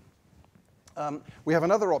DAGs. We have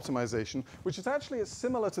another optimization, which is actually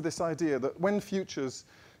similar to this idea that when futures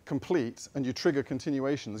complete and you trigger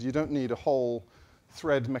continuations, you don't need a whole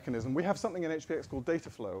thread mechanism. We have something in HPX called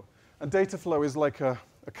data flow. And data flow is like a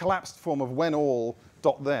collapsed form of when all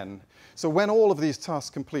 .then. So when all of these tasks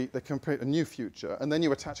complete, they can create a new future, and then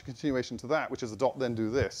you attach a continuation to that, which is a .then do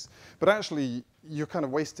this. But actually, you're kind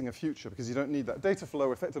of wasting a future because you don't need that. Data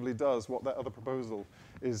flow effectively does what that other proposal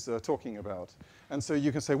is talking about. And so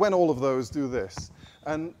you can say, when all of those do this.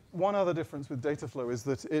 And one other difference with data flow is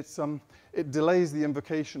that it delays the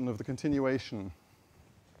invocation of the continuation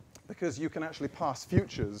because you can actually pass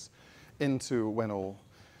futures into when all.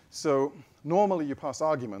 So normally you pass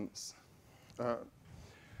arguments.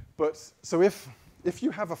 So if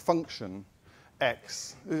you have a function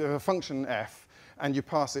x, a function f, and you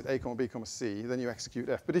pass it a, b, c, then you execute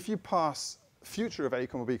f. But if you pass future of a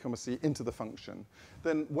comma b comma c into the function,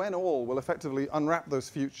 then when all will effectively unwrap those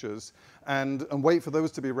futures and wait for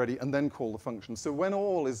those to be ready and then call the function. So when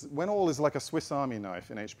all is like a Swiss Army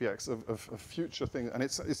knife in HPX of future things, and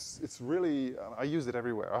it's really, I use it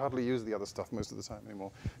everywhere. I hardly use the other stuff most of the time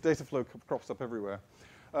anymore. Data flow crops up everywhere.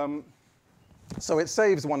 So it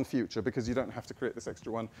saves one future because you don't have to create this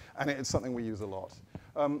extra one, and it's something we use a lot.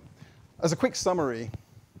 As a quick summary,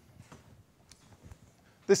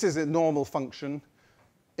 this is a normal function.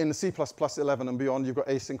 In C++ 11 and beyond, you've got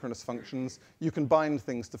asynchronous functions. You can bind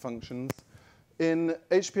things to functions. In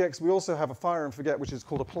HPX, we also have a fire and forget, which is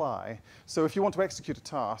called apply. So if you want to execute a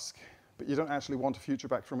task, but you don't actually want a future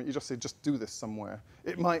back from it, you just say, just do this somewhere.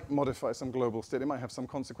 It might modify some global state. It might have some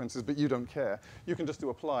consequences, but you don't care. You can just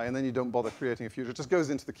do apply, and then you don't bother creating a future. It just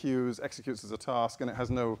goes into the queues, executes as a task, and it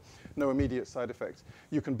has no immediate side effects.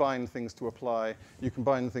 You can bind things to apply. You can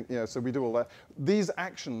bind things, so we do all that. These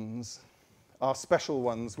actions are special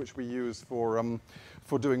ones which we use for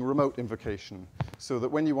doing remote invocation, so that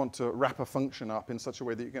when you want to wrap a function up in such a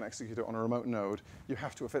way that you can execute it on a remote node, you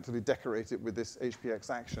have to effectively decorate it with this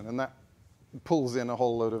HPX action, and that pulls in a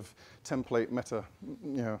whole load of template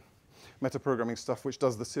meta-programming stuff, which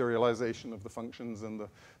does the serialization of the functions and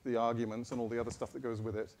the arguments and all the other stuff that goes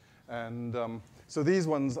with it. And so these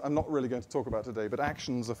ones I'm not really going to talk about today, but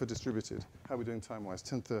actions are for distributed. How are we doing time-wise?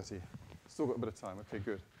 10:30. Still got a bit of time. OK,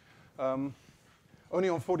 good. Only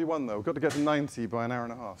on 41, though. Got to get to 90 by an hour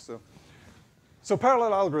and a half. So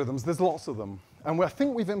parallel algorithms, there's lots of them. And I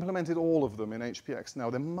think we've implemented all of them in HPX now.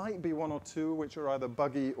 There might be one or two which are either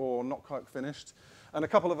buggy or not quite finished, and a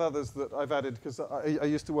couple of others that I've added because I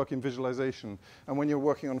used to work in visualization. And when you're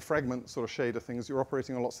working on fragment sort of shader things, you're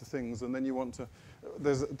operating on lots of things, and then you want to,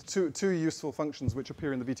 there's two useful functions which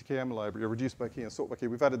appear in the VTKM library, reduce by key and sort by key.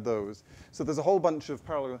 We've added those. So there's a whole bunch of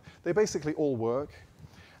parallel. They basically all work,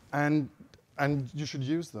 and you should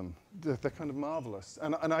use them. They're kind of marvelous.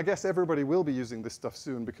 And I guess everybody will be using this stuff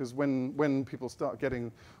soon, because when people start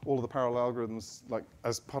getting all of the parallel algorithms like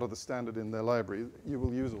as part of the standard in their library, you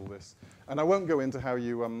will use all this. And I won't go into how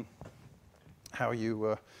you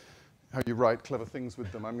write clever things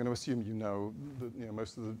with them. I'm going to assume you know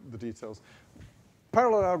most of the details.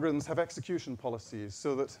 Parallel algorithms have execution policies,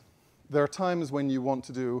 so that there are times when you want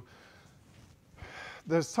to do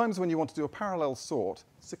a parallel sort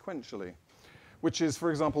sequentially, which is, for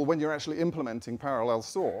example, when you're actually implementing parallel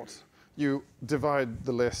sort, you divide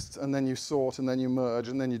the list, and then you sort, and then you merge,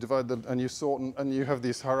 and then you divide and you sort, and you have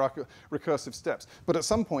these hierarchical recursive steps. But at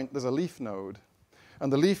some point, there's a leaf node.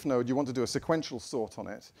 And the leaf node, you want to do a sequential sort on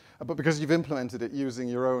it. But because you've implemented it using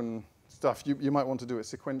your own stuff, you might want to do it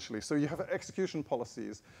sequentially. So you have execution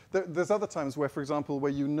policies. There's other times where, for example,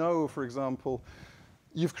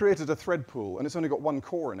 you've created a thread pool, and it's only got one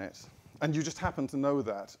core in it. And you just happen to know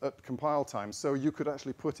that at compile time. So you could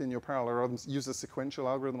actually put in your parallel algorithms, use a sequential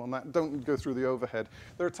algorithm on that. Don't go through the overhead.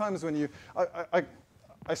 There are times when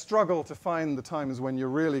I struggle to find the times when you're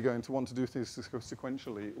really going to want to do things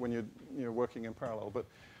sequentially when you're working in parallel. But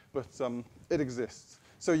it exists.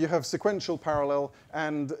 So you have sequential parallel,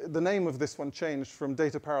 and the name of this one changed from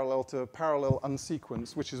data parallel to parallel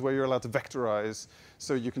unsequence, which is where you're allowed to vectorize,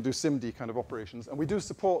 so you can do SIMD kind of operations. And we do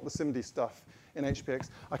support the SIMD stuff in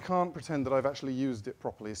HPX. I can't pretend that I've actually used it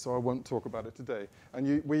properly, so I won't talk about it today.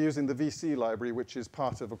 And we're using the VC library, which is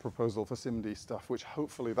part of a proposal for SIMD stuff, which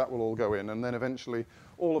hopefully that will all go in. And then eventually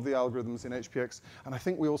all of the algorithms in HPX. And I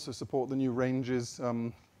think we also support the new ranges.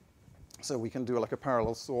 So we can do like a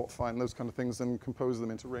parallel sort, find those kind of things, and compose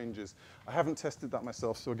them into ranges. I haven't tested that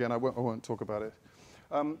myself, so again, I won't talk about it.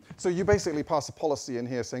 So you basically pass a policy in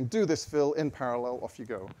here saying, do this fill in parallel, off you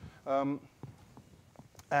go.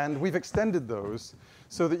 And we've extended those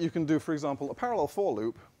so that you can do, for example, a parallel for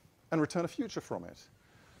loop and return a future from it.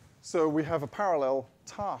 So we have a parallel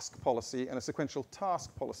task policy and a sequential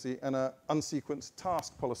task policy and an unsequenced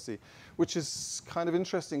task policy, which is kind of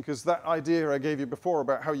interesting because that idea I gave you before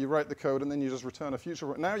about how you write the code and then you just return a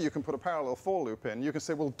future. Now you can put a parallel for loop in. You can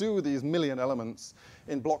say, well, do these million elements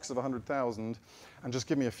in blocks of 100,000 and just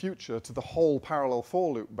give me a future to the whole parallel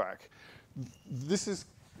for loop back.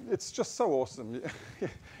 It's just so awesome.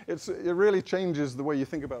 It really changes the way you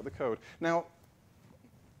think about the code. Now,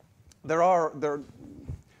 there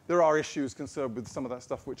are issues concerned with some of that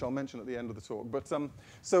stuff, which I'll mention at the end of the talk. But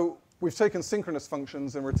so we've taken synchronous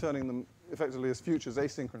functions and returning them effectively as futures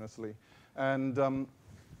asynchronously. And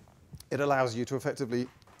it allows you to effectively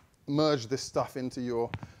merge this stuff into your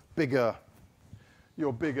bigger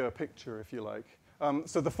picture, if you like.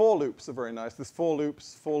 So the for loops are very nice. There's for loop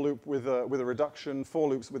with a reduction, for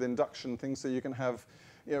loops with induction, things so you can have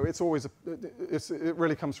You know, it's always, it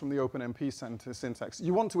really comes from the OpenMP syntax.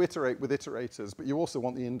 You want to iterate with iterators, but you also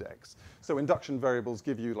want the index. So induction variables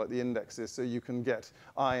give you like the indexes, so you can get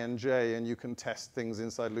I and j, and you can test things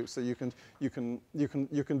inside loops. So you can do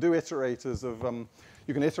iterators of,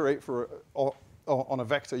 you can iterate for on a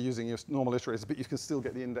vector using your normal iterators, but you can still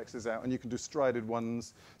get the indexes out, and you can do strided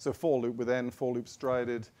ones. So for loop with n, for loop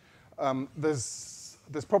strided.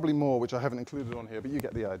 There's probably more which I haven't included on here, but you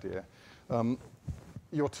get the idea.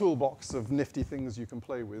 Your toolbox of nifty things you can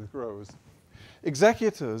play with grows.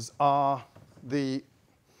 Executors are the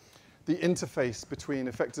interface between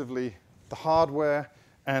effectively the hardware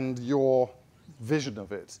and your vision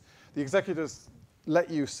of it. The executors let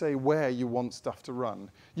you say where you want stuff to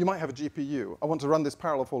run. You might have a GPU. I want to run this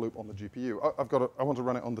parallel for loop on the GPU. I want to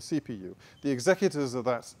run it on the CPU. The executors are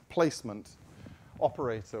that placement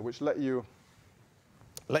operator which let you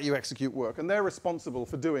execute work, and they're responsible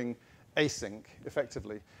for doing async,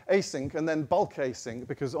 effectively. Async and then bulk async,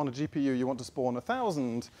 because on a GPU you want to spawn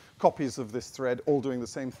 1,000 copies of this thread all doing the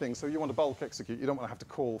same thing, so you want to bulk execute. You don't want to have to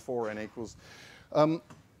call for n equals.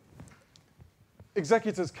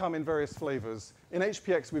 Executors come in various flavors. In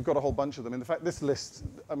HPX, we've got a whole bunch of them. In fact, this list,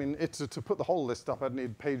 I mean, to put the whole list up, I'd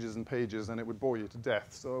need pages and pages, and it would bore you to death,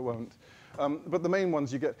 so I won't. But the main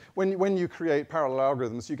ones you get, when you create parallel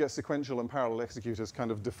algorithms, you get sequential and parallel executors,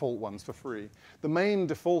 kind of default ones for free. The main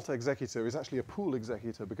default executor is actually a pool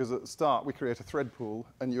executor, because at the start, we create a thread pool,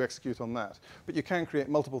 and you execute on that. But you can create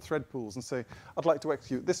multiple thread pools and say, I'd like to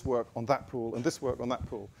execute this work on that pool, and this work on that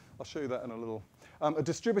pool. I'll show you that in a little. A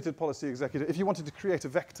distributed policy executor, if you wanted to create a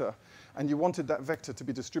vector, and you wanted that vector to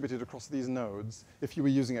be distributed across these nodes, if you were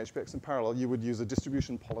using HPX in parallel, you would use a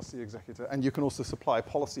distribution policy executor, and you can also supply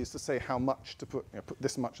policies to say how much to put, put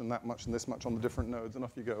this much and that much and this much on the different nodes, and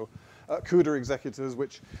off you go. CUDA executors,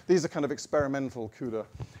 which these are kind of experimental CUDA.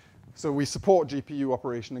 So we support GPU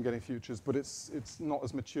operation and getting futures, but it's not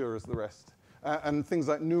as mature as the rest. And things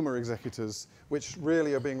like NUMA executors, which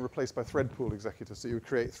really are being replaced by thread pool executors. So you would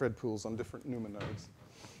create thread pools on different NUMA nodes.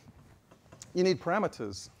 You need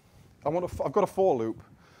parameters. I've got a for loop.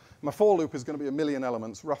 My for loop is going to be 1 million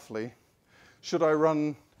elements, roughly. Should I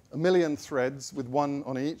run 1 million threads with 1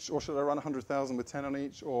 on each, or should I run 100,000 with 10 on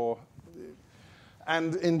each?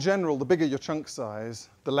 And in general, the bigger your chunk size,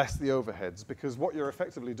 the less the overheads, because what you're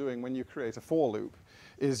effectively doing when you create a for loop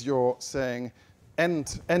is you're saying, n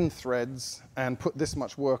threads and put this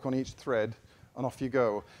much work on each thread, and off you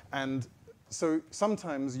go. And so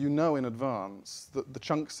sometimes you know in advance that the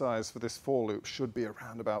chunk size for this for loop should be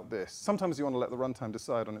around about this. Sometimes you want to let the runtime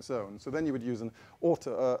decide on its own. So then you would use an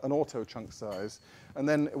auto chunk size. And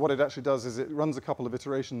then what it actually does is it runs a couple of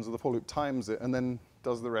iterations of the for loop, times it, and then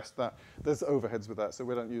does the rest. There's overheads with that, so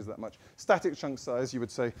we don't use that much. Static chunk size, you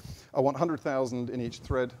would say, I want 100,000 in each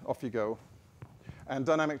thread, off you go. And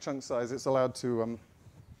dynamic chunk size, it's allowed to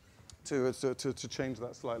change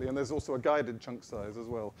that slightly. And there's also a guided chunk size as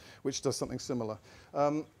well, which does something similar.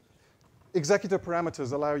 Executor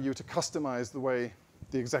parameters allow you to customize the way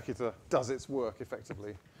the executor does its work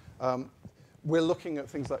effectively. We're looking at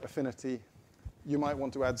things like affinity. You might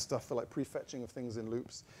want to add stuff for like prefetching of things in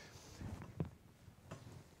loops.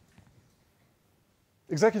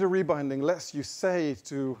 Executor rebinding lets you say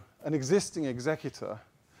to an existing executor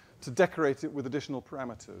to decorate it with additional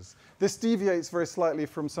parameters. This deviates very slightly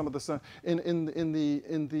from some of the,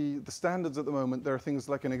 in the standards at the moment, there are things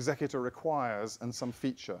like an executor requires and some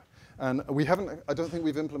feature. And we haven't, I don't think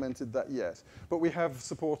we've implemented that yet, but we have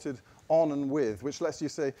supported on and with, which lets you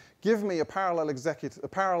say, give me a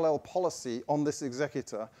parallel policy on this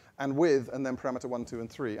executor and with, and then parameter 1, 2, and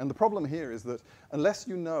 3. And the problem here is that unless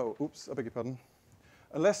you know, oops, I beg your pardon,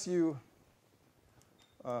 unless you,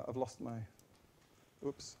 I've lost my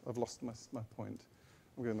point.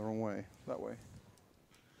 I'm going the wrong way, that way.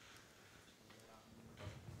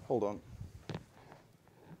 Hold on. I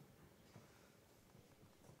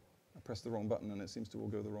pressed the wrong button and it seems to all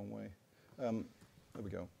go the wrong way. There we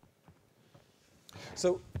go.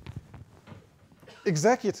 So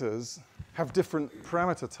executors have different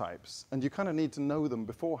parameter types, and you kind of need to know them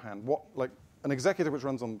beforehand. Like an executor which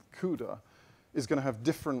runs on CUDA is going to have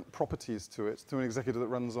different properties to it to an executor that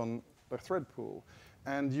runs on a thread pool.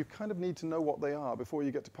 And you kind of need to know what they are before you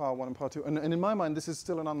get to power 1 and power 2. And in my mind, this is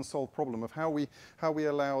still an unsolved problem of how we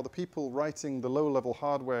allow the people writing the low-level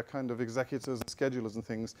hardware kind of executors and schedulers and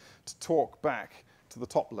things to talk back to the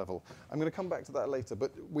top level. I'm going to come back to that later,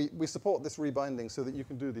 but we support this rebinding so that you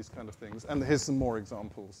can do these kind of things. And here's some more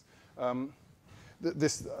examples.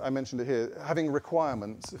 This, I mentioned it here, having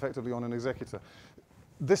requirements effectively on an executor.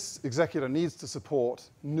 This executor needs to support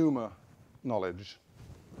NUMA knowledge.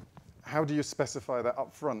 how do you specify that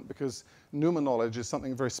up front? Because NUMA knowledge is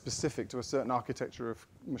something very specific to a certain architecture of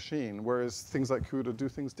machine, whereas things like CUDA do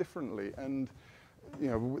things differently. And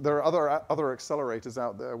there are other accelerators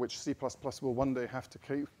out there which C++ will one day have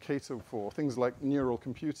to cater for, things like neural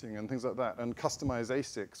computing and things like that, and customize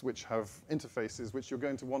ASICs which have interfaces which you're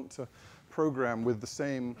going to want to program with the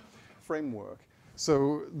same framework.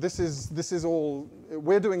 So this is all,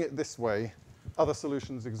 we're doing it this way. Other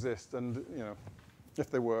solutions exist, and if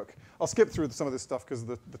they work. I'll skip through some of this stuff because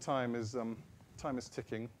the time is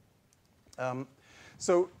ticking.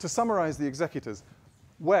 So to summarize the executors,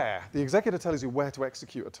 the executor tells you where to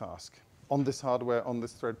execute a task on this hardware, on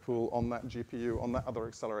this thread pool, on that GPU, on that other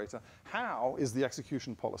accelerator. How is the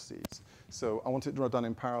execution policies? So I want it done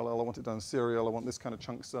in parallel, I want it done in serial, I want this kind of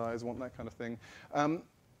chunk size, I want that kind of thing.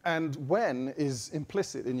 And when is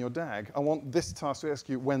implicit in your DAG. I want this task to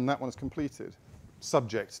execute when that one's completed,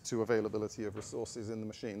 subject to availability of resources in the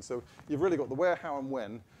machine. So you've really got the where, how, and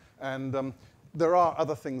when. And there are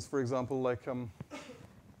other things, for example, like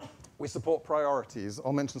we support priorities.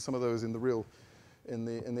 I'll mention some of those in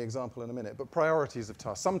the example in a minute. But priorities of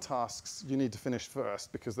tasks. Some tasks you need to finish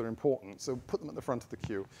first because they're important. So put them at the front of the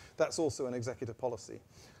queue. That's also an executor policy.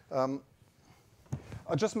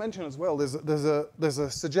 I'll just mention as well, there's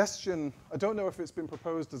a suggestion. I don't know if it's been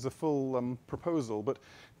proposed as a full proposal, but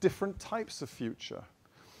different types of future.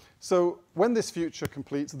 So when this future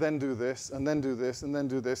completes, then do this, and then do this, and then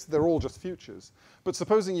do this, they're all just futures. But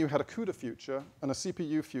supposing you had a CUDA future and a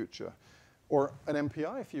CPU future, or an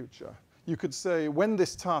MPI future, you could say, when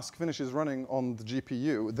this task finishes running on the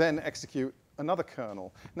GPU, then execute another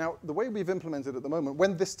kernel. Now, the way we've implemented at the moment,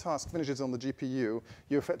 when this task finishes on the GPU,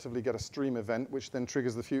 you effectively get a stream event, which then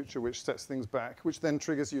triggers the future, which sets things back, which then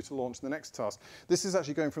triggers you to launch the next task. This is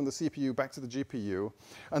actually going from the CPU back to the GPU,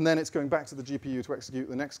 and then it's going back to the GPU to execute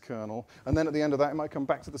the next kernel, and then at the end of that, it might come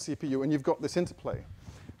back to the CPU, and you've got this interplay.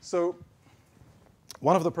 So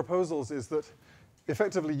one of the proposals is that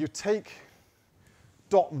effectively you take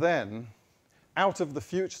 .then out of the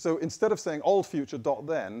future. So instead of saying old future dot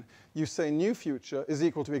then, you say new future is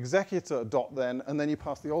equal to executor dot then, and then you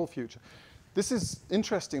pass the old future. This is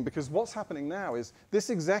interesting because what's happening now is this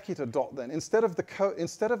executor dot then, instead of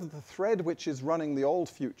the thread which is running the old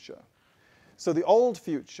future, so the old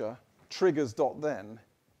future triggers dot then.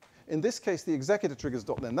 In this case, the executor triggers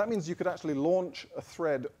dot then. That means you could actually launch a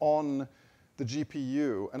thread on the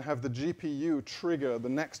GPU and have the GPU trigger the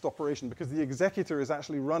next operation because the executor is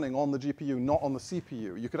actually running on the GPU, not on the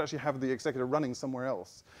CPU. You could actually have the executor running somewhere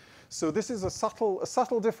else. So this is a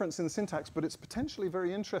subtle difference in syntax, but it's potentially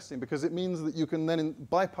very interesting because it means that you can then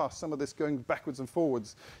bypass some of this going backwards and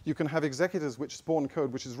forwards. You can have executors which spawn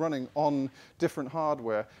code which is running on different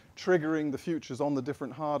hardware, triggering the futures on the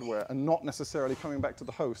different hardware, and not necessarily coming back to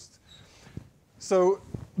the host. So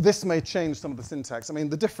this may change some of the syntax. I mean,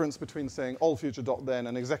 the difference between saying old future dot then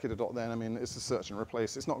and executor dot then, I mean, it's a search and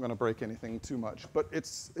replace. It's not going to break anything too much, but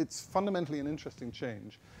it's fundamentally an interesting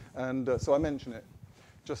change. And so I mention it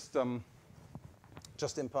just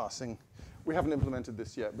in passing. We haven't implemented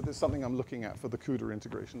this yet, but there's something I'm looking at for the CUDA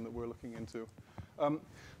integration that we're looking into.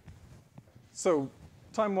 So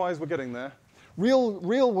time-wise, we're getting there.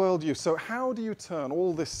 Real world use. So how do you turn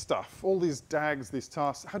all this stuff, all these DAGs, these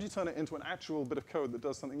tasks, how do you turn it into an actual bit of code that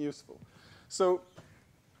does something useful? So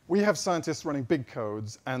we have scientists running big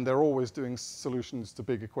codes, and they're always doing solutions to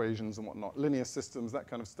big equations and whatnot, linear systems, that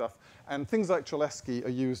kind of stuff. And things like Cholesky are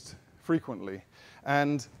used frequently.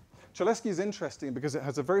 And Cholesky is interesting because it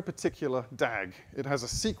has a very particular DAG. It has a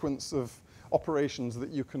sequence of operations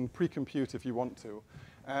that you can pre-compute if you want to.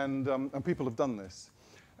 And people have done this.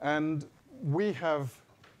 And we have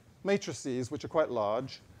matrices which are quite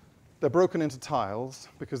large. They're broken into tiles,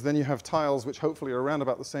 because then you have tiles which hopefully are around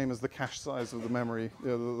about the same as the cache size of the memory,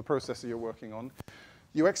 the processor you're working on.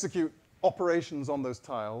 You execute operations on those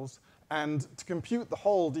tiles, and to compute the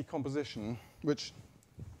whole decomposition, which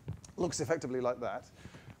looks effectively like that,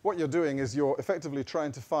 what you're doing is you're effectively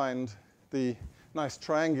trying to find the nice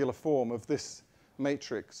triangular form of this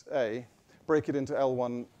matrix A, break it into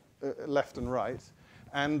L1 left and right,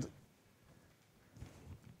 and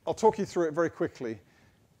I'll talk you through it very quickly.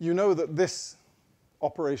 You know that this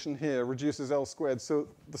operation here reduces L squared, so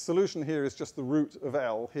the solution here is just the root of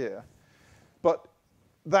L here. But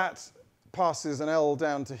that passes an L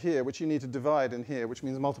down to here, which you need to divide in here, which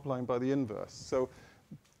means multiplying by the inverse. So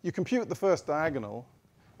you compute the first diagonal,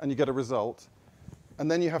 and you get a result. And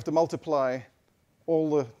then you have to multiply all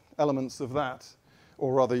the elements of that,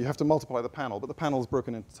 or rather, you have to multiply the panel, but the panel is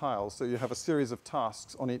broken into tiles, so you have a series of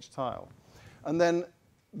tasks on each tile. And then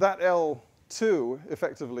that L 2,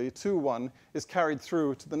 effectively, 2, 1, is carried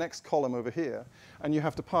through to the next column over here. And you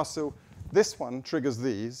have to pass, so this one triggers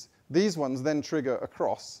these ones then trigger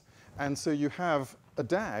across. And so you have a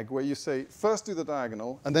DAG where you say, first do the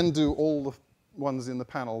diagonal, and then do all the ones in the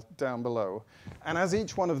panel down below. And as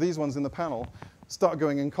each one of these ones in the panel start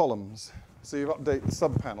going in columns, so you update the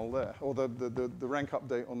sub-panel there, or the rank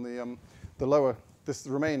update on the lower, this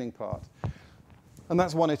remaining part. And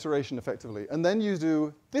that's one iteration, effectively. And then you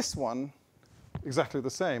do this one exactly the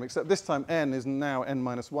same, except this time n is now n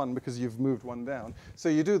minus 1 because you've moved one down. So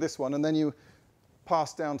you do this one, and then you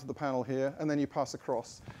pass down to the panel here, and then you pass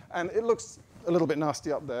across. And it looks a little bit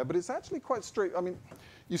nasty up there, but it's actually quite straight. I mean,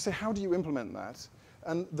 you say, how do you implement that?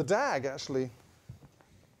 And the DAG actually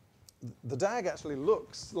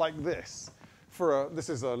looks like this. This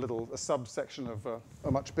is a subsection of a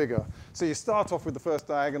much bigger. So you start off with the first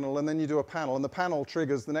diagonal, and then you do a panel, and the panel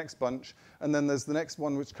triggers the next bunch, and then there's the next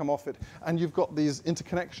one which come off it, and you've got these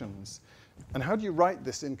interconnections. And how do you write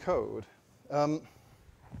this in code?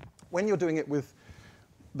 When you're doing it with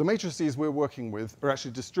the matrices we're working with are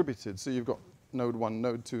actually distributed. So you've got node 1,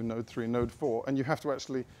 node 2, node 3, node 4, and you have to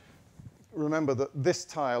actually remember that this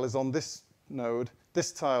tile is on this node,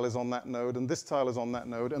 this tile is on that node, and this tile is on that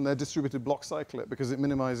node, and they're distributed block cyclet because it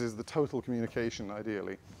minimizes the total communication,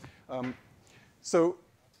 ideally. So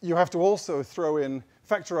you have to also throw in,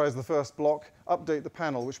 factorize the first block, update the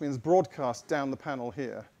panel, which means broadcast down the panel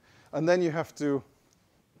here. And then you have to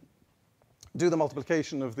do the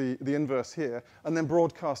multiplication of the inverse here, and then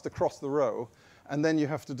broadcast across the row. And then you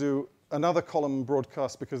have to do another column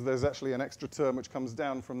broadcast because there's actually an extra term which comes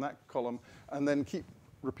down from that column, and then keep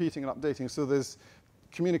repeating and updating. So there's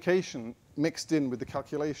communication mixed in with the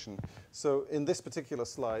calculation. So in this particular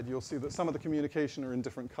slide, you'll see that some of the communication are in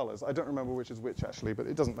different colors. I don't remember which is which, actually, but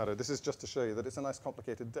it doesn't matter. This is just to show you that it's a nice,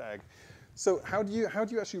 complicated DAG. So how do you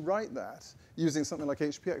actually write that using something like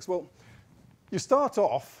HPX? Well, you start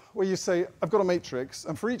off where you say, I've got a matrix,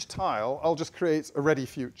 and for each tile, I'll just create a ready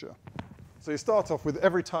future. So you start off with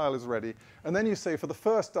every tile is ready, and then you say for the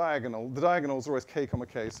first diagonal, the diagonal is always k comma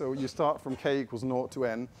k, so you start from k equals 0 to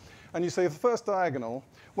n, and you say the first diagonal,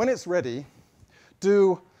 when it's ready,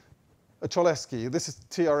 do a Cholesky. This is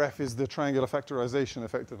TRF is the triangular factorization,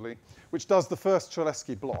 effectively, which does the first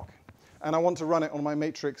Cholesky block. And I want to run it on my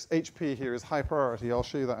matrix. HP here is high priority. I'll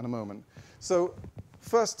show you that in a moment. So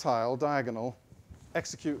first tile, diagonal,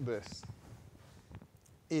 execute this.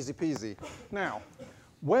 Easy peasy. Now,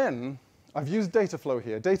 when I've used data flow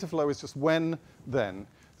here. Data flow is just when, then.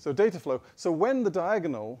 So data flow. So when the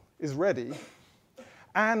diagonal is ready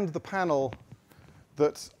and the panel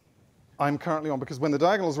that I'm currently on, because when the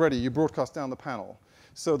diagonal is ready, you broadcast down the panel.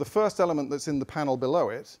 So the first element that's in the panel below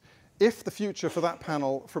it, if the future for that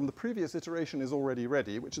panel from the previous iteration is already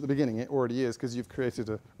ready, which at the beginning it already is because you've created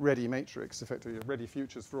a ready matrix, effectively ready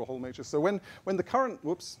futures for a whole matrix. So when the current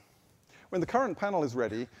panel is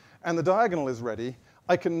ready and the diagonal is ready,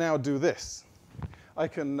 I can now do this. I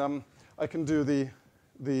can do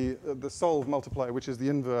the solve multiply, which is the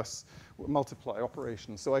inverse multiply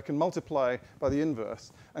operation. So I can multiply by the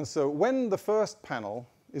inverse. And so when the first panel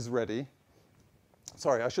is ready,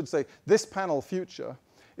 sorry, I should say this panel future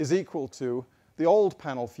is equal to the old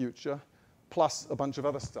panel future plus a bunch of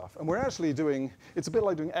other stuff. And we're actually doing, it's a bit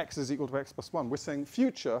like doing x is equal to x plus 1. We're saying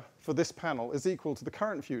future for this panel is equal to the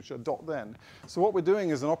current future dot then. So what we're doing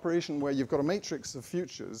is an operation where you've got a matrix of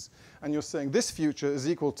futures, and you're saying this future is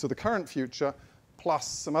equal to the current future plus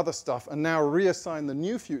some other stuff, and now reassign the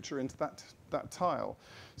new future into that tile.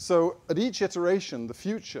 So at each iteration, the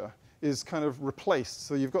future is kind of replaced.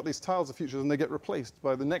 So you've got these tiles of futures, and they get replaced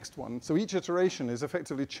by the next one. So each iteration is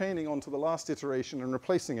effectively chaining onto the last iteration and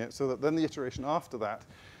replacing it, so that then the iteration after that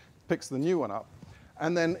picks the new one up.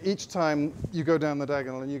 And then each time you go down the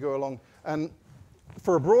diagonal and you go along. And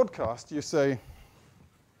for a broadcast, you say,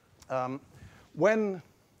 when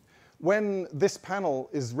this panel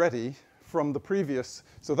is ready from the previous,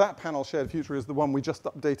 so that panel shared future is the one we just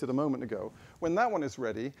updated a moment ago. When that one is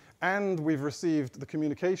ready, and we've received the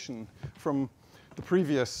communication from the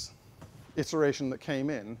previous iteration that came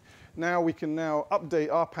in, now we can now update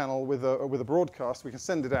our panel with a broadcast. We can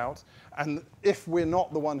send it out, and if we're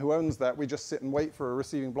not the one who owns that, we just sit and wait for a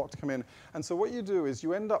receiving block to come in. And so what you do is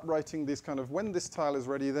you end up writing these kind of, when this tile is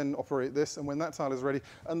ready, then operate this, and when that tile is ready,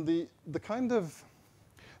 and the kind of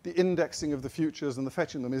the indexing of the futures and the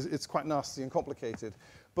fetching them it's quite nasty and complicated.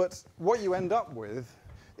 But what you end up with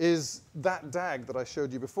is that DAG that I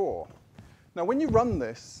showed you before. Now, when you run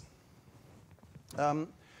this,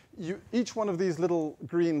 each one of these little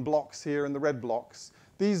green blocks here and the red blocks,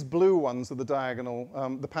 These blue ones are the diagonal,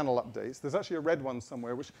 the panel updates. There's actually a red one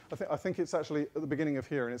somewhere, which I think it's actually at the beginning of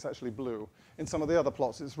here, and it's actually blue. In some of the other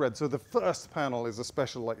plots, it's red. So the first panel is a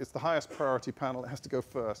special, like it's the highest priority panel. It has to go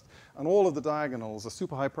first. And all of the diagonals are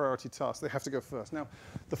super high priority tasks. They have to go first. Now,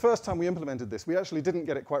 the first time we implemented this, we actually didn't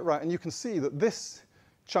get it quite right. And you can see that this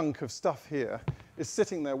chunk of stuff here is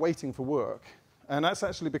sitting there waiting for work. And that's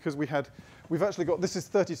actually because we've actually got, this is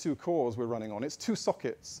 32 cores we're running on. It's 2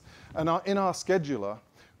 sockets. And in our scheduler,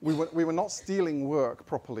 we were not stealing work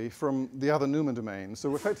properly from the other NUMA domains.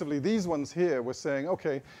 So effectively, these ones here were saying,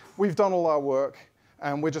 OK, we've done all our work,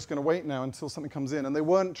 and we're just going to wait now until something comes in. And they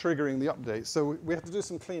weren't triggering the updates. So we have to do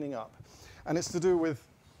some cleaning up. And it's to do with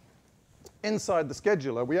inside the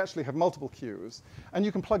scheduler, we actually have multiple queues. And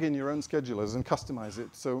you can plug in your own schedulers and customize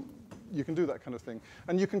it. So you can do that kind of thing.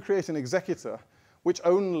 And you can create an executor which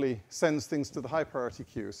only sends things to the high priority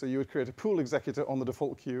queue. So you would create a pool executor on the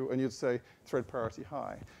default queue, and you'd say thread priority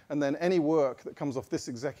high. And then any work that comes off this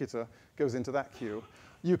executor goes into that queue.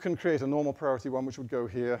 You can create a normal priority one, which would go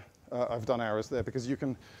here. I've done arrows there because you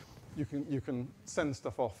can send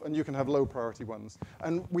stuff off, and you can have low priority ones.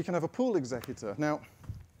 And we can have a pool executor. Now,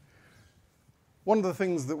 one of the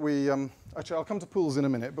things that we, actually I'll come to pools in a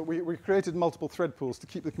minute, but we created multiple thread pools to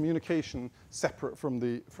keep the communication separate from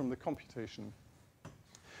the computation.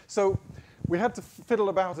 So we had to fiddle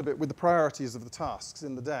about a bit with the priorities of the tasks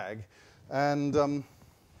in the DAG. And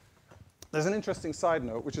there's an interesting side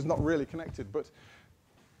note, which is not really connected, but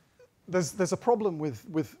there's a problem with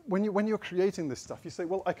when you're creating this stuff. You say,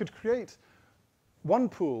 well, I could create one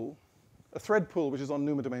pool, a thread pool which is on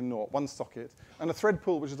NUMA domain 0, one socket, and a thread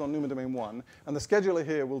pool which is on NUMA domain 1, and the scheduler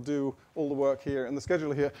here will do all the work here, and the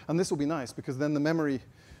scheduler here, and this will be nice because then the memory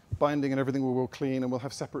binding and everything will clean, and we'll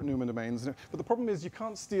have separate NUMA domains. But the problem is you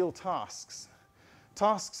can't steal tasks.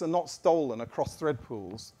 Tasks are not stolen across thread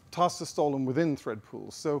pools. Tasks are stolen within thread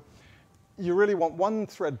pools. So you really want one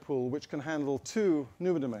thread pool which can handle 2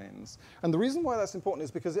 NUMA domains. And the reason why that's important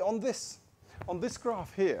is because on this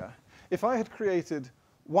graph here, if I had created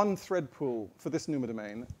one thread pool for this NUMA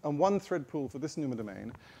domain and one thread pool for this NUMA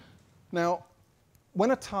domain, now,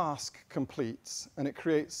 when a task completes and it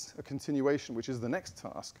creates a continuation, which is the next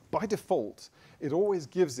task, by default, it always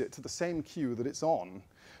gives it to the same queue that it's on,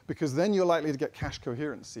 because then you're likely to get cache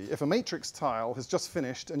coherency. If a matrix tile has just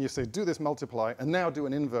finished and you say, do this multiply, and now do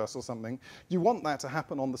an inverse or something, you want that to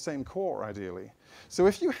happen on the same core, ideally. So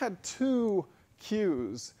if you had 2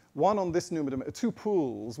 queues, one on this NUMA domain, 2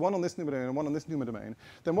 pools, one on this NUMA domain and one on this NUMA domain,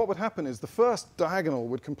 then what would happen is the first diagonal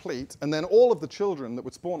would complete, and then all of the children that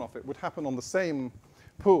would spawn off it would happen on the same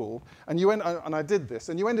pool. And I did this,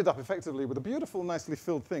 and you ended up effectively with a beautiful, nicely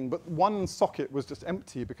filled thing, but one socket was just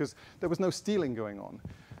empty because there was no stealing going on.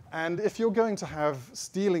 And if you're going to have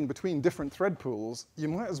stealing between different thread pools, you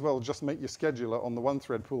might as well just make your scheduler on the one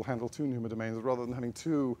thread pool handle 2 NUMA domains rather than having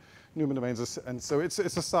 2 NUMA domains. And so it's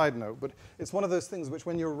a side note, but it's one of those things which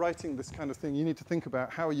when you're writing this kind of thing, you need to think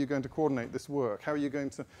about how are you going to coordinate this work? How are you going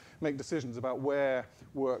to make decisions about where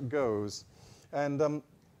work goes? And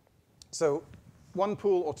so one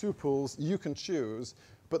pool or 2 pools, you can choose,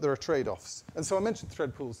 but there are trade-offs. And so I mentioned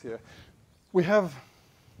thread pools here. We have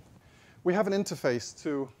an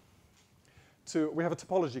interface we have a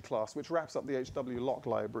topology class which wraps up the HWLock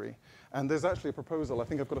library. And there's actually a proposal. I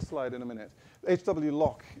think I've got a slide in a minute.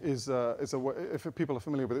 HWLock is if people are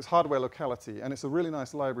familiar with it, it's hardware locality. And it's a really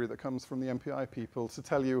nice library that comes from the MPI people to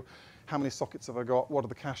tell you how many sockets have I got, what are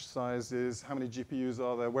the cache sizes, how many GPUs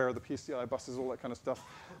are there, where are the PCI buses, all that kind of stuff.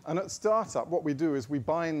 And at startup, what we do is we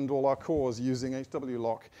bind all our cores using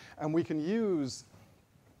HWLock. And we can use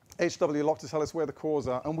HWLock to tell us where the cores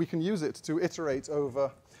are. And we can use it to iterate over.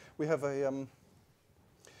 We have a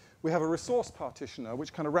resource partitioner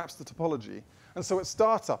which kind of wraps the topology. And so at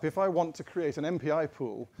startup, if I want to create an MPI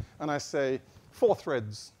pool and I say 4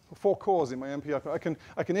 threads, 4 cores in my MPI pool,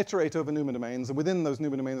 I can iterate over NUMA domains. And within those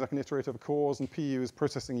NUMA domains, I can iterate over cores and PUs,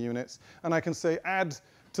 processing units. And I can say add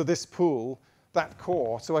to this pool that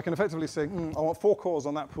core. So I can effectively say, I want 4 cores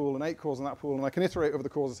on that pool and 8 cores on that pool. And I can iterate over the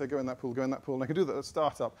cores and say, go in that pool, go in that pool. And I can do that at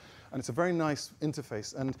startup. And it's a very nice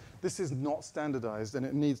interface. And this is not standardized, and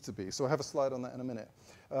it needs to be. So I have a slide on that in a minute.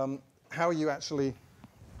 How you actually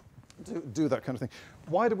do that kind of thing.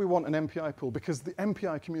 Why do we want an MPI pool? Because the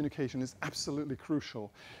MPI communication is absolutely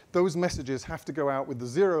crucial. Those messages have to go out with the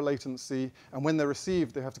 0 latency, and when they're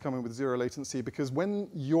received, they have to come in with 0 latency, because when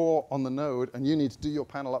you're on the node and you need to do your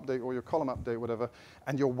panel update or your column update, whatever,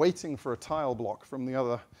 and you're waiting for a tile block from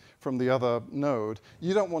the other node,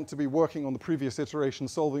 you don't want to be working on the previous iteration,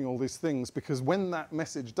 solving all these things, because when that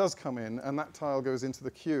message does come in and that tile goes into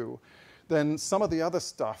the queue, then some of the other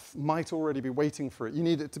stuff might already be waiting for it. You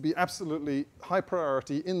need it to be absolutely high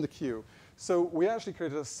priority in the queue. So we actually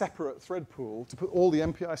created a separate thread pool to put all the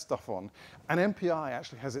MPI stuff on. And MPI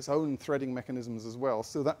actually has its own threading mechanisms as well,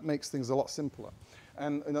 so that makes things a lot simpler.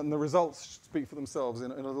 And the results speak for themselves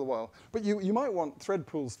in a little while. But you might want thread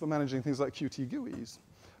pools for managing things like Qt GUIs.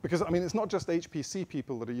 Because, I mean, it's not just HPC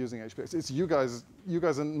people that are using HPX. It's you guys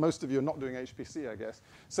and most of you are not doing HPC, I guess.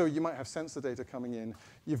 So you might have sensor data coming in.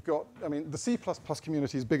 You've got, I mean, the C++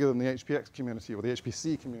 community is bigger than the HPX community or the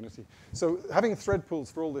HPC community. So having thread pools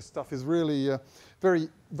for all this stuff is really very,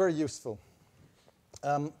 very useful.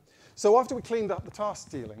 So after we cleaned up the task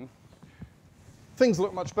stealing, things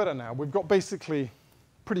look much better now. We've got basically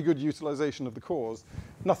pretty good utilization of the cores.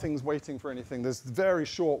 Nothing's waiting for anything. There's very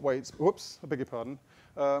short waits. Whoops, I beg your pardon.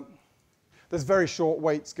 There's very short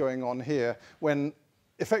waits going on here when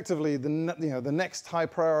effectively the next high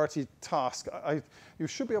priority task, you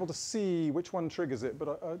should be able to see which one triggers it,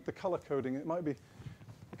 but the color coding, it might be,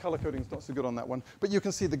 the color coding's not so good on that one. But you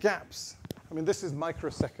can see the gaps. I mean, this is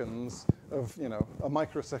microseconds of, a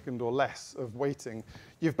microsecond or less of waiting.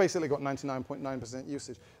 You've basically got 99.9%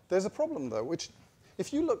 usage. There's a problem though, which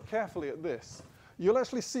if you look carefully at this, you'll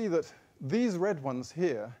actually see that these red ones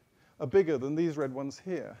here are bigger than these red ones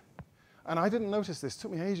here. And I didn't notice this. It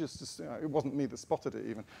took me ages to see. It wasn't me that spotted it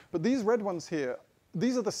even. But these red ones here,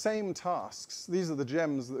 these are the same tasks. These are the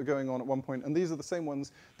gems that are going on at one point, and these are the same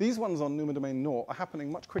ones. These ones on NUMA domain 0 are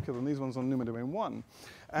happening much quicker than these ones on NUMA domain 1.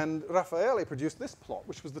 And Raffaele produced this plot,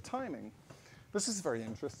 which was the timing. This is very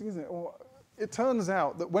interesting, isn't it? Well, it turns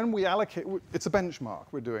out that when we allocate, it's a benchmark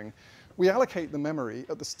we're doing. We allocate the memory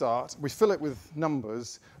at the start, we fill it with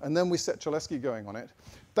numbers, and then we set Cholesky going on it.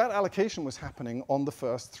 That allocation was happening on the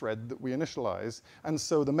first thread that we initialize, and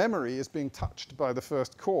so the memory is being touched by the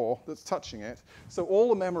first core that's touching it. So all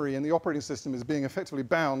the memory in the operating system is being effectively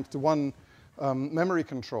bound to one memory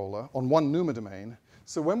controller on one NUMA domain.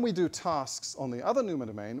 So when we do tasks on the other NUMA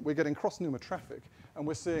domain, we're getting cross-NUMA traffic, and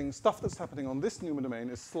we're seeing stuff that's happening on this NUMA domain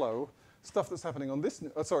is slow, stuff that's happening on this,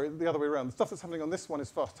 sorry, the other way around. The stuff that's happening on this one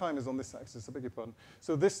is fast. Time is on this axis, I beg your pardon.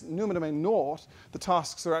 So this NUMA domain 0, the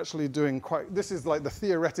tasks are actually doing quite, this is like the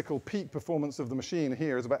theoretical peak performance of the machine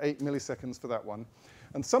here is about 8 milliseconds for that one.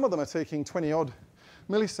 And some of them are taking 20-odd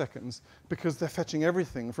milliseconds because they're fetching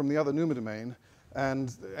everything from the other NUMA domain,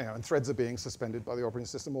 and, and threads are being suspended by the operating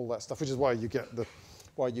system, all that stuff, which is why you get the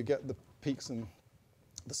peaks and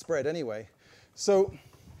the spread anyway. So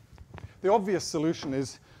the obvious solution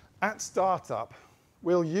is, at startup,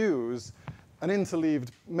 we'll use an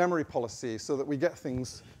interleaved memory policy so that we get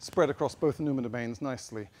things spread across both NUMA domains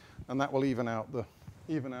nicely, and that will even out the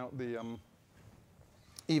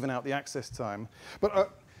access time.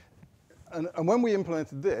 But and when we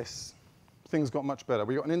implemented this, things got much better.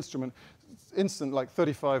 We got an instant like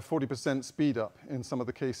 35–40% speed up in some of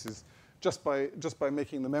the cases, just by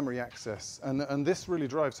making the memory access. And this really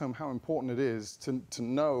drives home how important it is to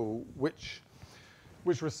know which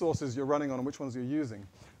resources you're running on and which ones you're using.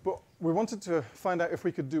 But we wanted to find out if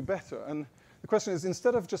we could do better. And the question is,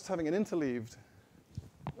 instead of just having an interleaved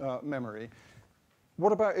memory,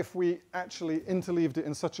 what about if we actually interleaved it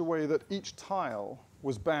in such a way that each tile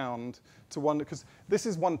was bound to one, because this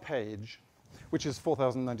is one page, which is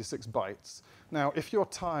 4,096 bytes. Now, if your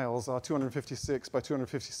tiles are 256 by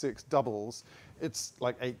 256 doubles, it's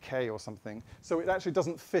like 8K or something. So it actually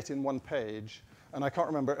doesn't fit in one page. And I can't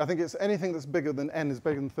remember, I think it's anything that's bigger than n is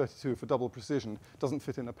bigger than 32 for double precision doesn't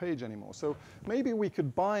fit in a page anymore. So maybe we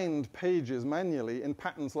could bind pages manually in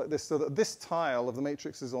patterns like this so that this tile of the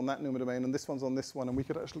matrix is on that NUMA domain and this one's on this one, and we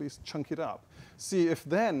could actually chunk it up. See if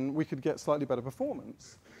then we could get slightly better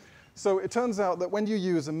performance. So it turns out that when you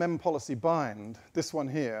use a mem policy bind, this one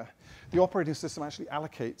here, the operating system actually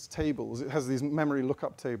allocates tables. It has these memory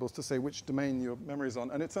lookup tables to say which domain your memory is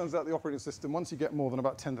on. And it turns out the operating system, once you get more than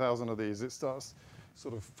about 10,000 of these, it starts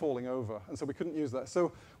sort of falling over. And so we couldn't use that.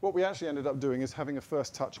 So what we actually ended up doing is having a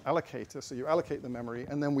first touch allocator. So you allocate the memory,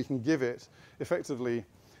 and then we can give it effectively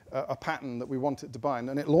a pattern that we want it to bind,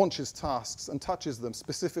 and it launches tasks and touches them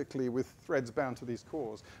specifically with threads bound to these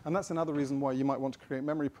cores. And that's another reason why you might want to create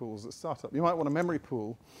memory pools at startup. You might want a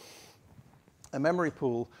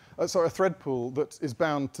thread pool that is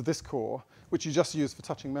bound to this core, which you just use for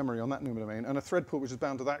touching memory on that NUMA domain, and a thread pool which is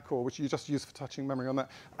bound to that core, which you just use for touching memory on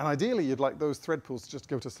that. And ideally, you'd like those thread pools to just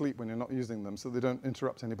go to sleep when you're not using them so they don't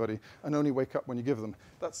interrupt anybody and only wake up when you give them.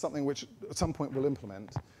 That's something which at some point we'll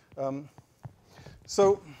implement.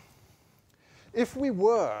 So if we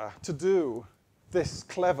were to do this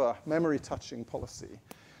clever memory touching policy,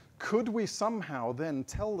 could we somehow then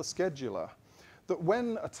tell the scheduler that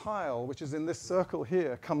when a tile, which is in this circle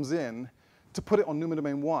here, comes in, to put it on NUMA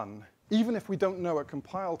domain 1, even if we don't know at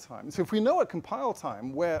compile time. So if we know at compile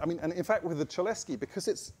time where, I mean, and in fact with the Cholesky, because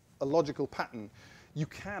it's a logical pattern, you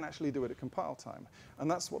can actually do it at compile time.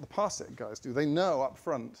 And that's what the parsec guys do. They know up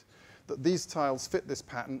front that these tiles fit this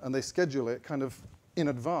pattern, and they schedule it kind of in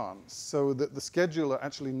advance so that the scheduler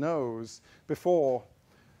actually knows before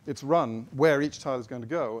it's run where each tile is going to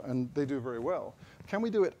go, and they do very well. Can we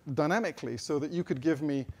do it dynamically so that you could give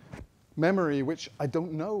me memory which I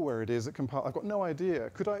don't know where it is at compile? I've got no idea.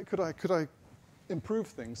 Could I improve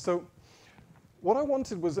things? So what I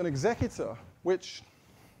wanted was an executor which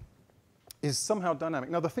is somehow dynamic.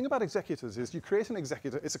 Now the thing about executors is you create an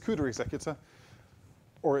executor, it's a CUDA executor,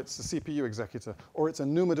 or it's a CPU executor, or it's a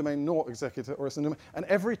NUMA domain naught executor, or it's a NUMA, and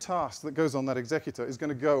every task that goes on that executor is going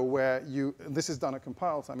to go where this is done at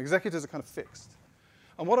compile time. Executors are kind of fixed.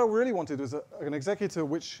 And what I really wanted was an executor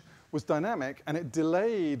which was dynamic, and it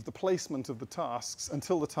delayed the placement of the tasks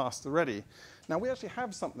until the tasks are ready. Now, we actually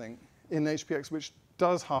have something in HPX which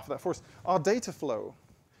does half of that for us. Our data flow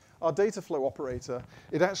operator,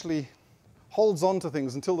 it actually holds on to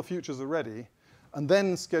things until the futures are ready, and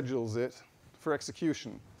then schedules it for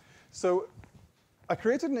execution. So I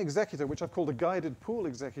created an executor which I've called a guided pool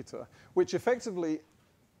executor, which effectively,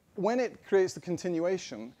 when it creates the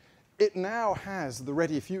continuation, it now has the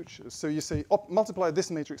ready futures. So you say, multiply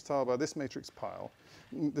this matrix tile by this matrix tile.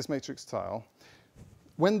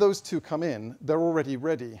 When those two come in, they're already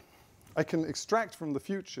ready. I can extract from the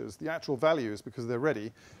futures the actual values because they're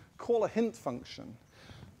ready, call a hint function.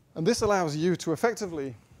 And this allows you to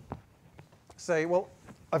effectively say, well,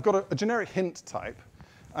 I've got a generic hint type,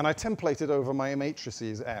 and I template it over my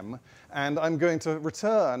matrices M, and I'm going to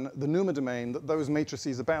return the NUMA domain that those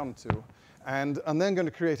matrices are bound to. And I'm then going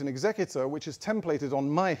to create an executor which is templated on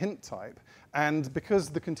my hint type. And because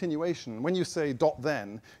the continuation, when you say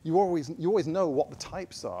 .then, you always know what the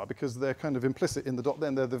types are because they're kind of implicit in the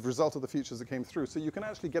 .then. They're the result of the futures that came through. So you can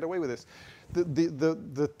actually get away with this.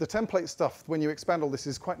 The template stuff, when you expand all this,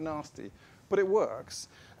 is quite nasty. But it works.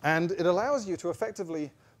 And it allows you to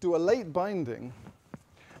effectively do a late binding.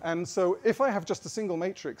 And so if I have just a single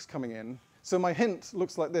matrix coming in, so my hint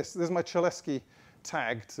looks like this. There's my Cholesky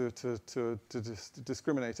tag to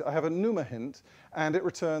discriminate it. I have a NUMA hint, and it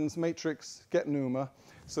returns matrix get NUMA.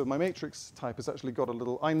 So my matrix type has actually got a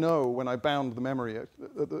little, I know when I bound the memory,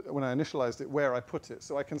 when I initialized it, where I put it.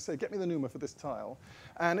 So I can say, get me the NUMA for this tile.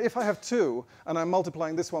 And if I have two, and I'm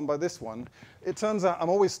multiplying this one by this one, it turns out I'm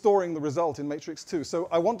always storing the result in matrix 2. So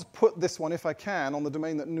I want to put this one, if I can, on the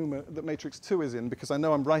domain that that matrix 2 is in, because I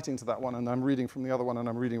know I'm writing to that one, and I'm reading from the other one, and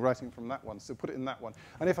I'm writing from that one. So put it in that one.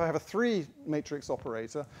 And if I have a 3 matrix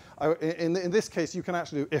operator, in this case, you can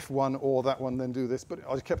actually do if one or that one, then do this. But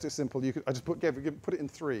I kept it simple. I just put it in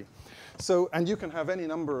 3. So, and you can have any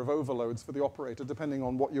number of overloads for the operator depending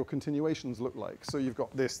on what your continuations look like. So you've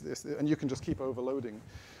got this, and you can just keep overloading.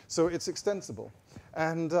 So it's extensible.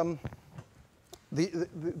 And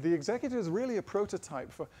the executor is really a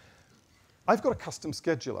prototype for, I've got a custom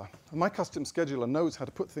scheduler. And my custom scheduler knows how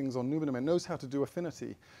to put things on NUMA domain, knows how to do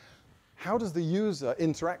affinity. How does the user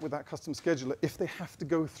interact with that custom scheduler if they have to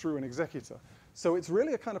go through an executor? So it's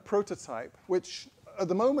really a kind of prototype, which at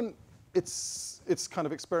the moment, it's kind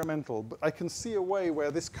of experimental, but I can see a way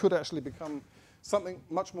where this could actually become something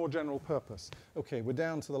much more general purpose. OK, we're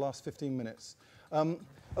down to the last 15 minutes. A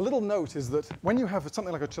little note is that when you have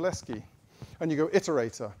something like a Cholesky, and you go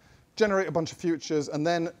iterator, generate a bunch of futures, and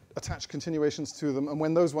then attach continuations to them, and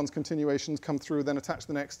when those ones continuations come through, then attach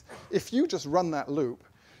the next. If you just run that loop,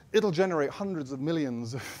 it'll generate hundreds of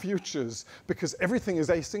millions of futures because everything is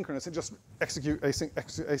asynchronous. It just execute,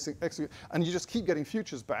 execute, and you just keep getting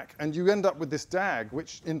futures back. And you end up with this DAG,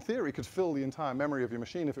 which in theory could fill the entire memory of your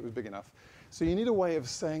machine if it was big enough. So you need a way of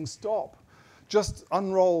saying, stop. Just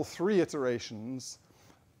unroll 3 iterations.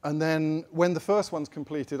 And then when the first one's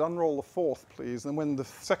completed, unroll the 4th, please. And when the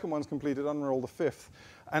second one's completed, unroll the 5th.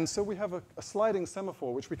 And so we have a sliding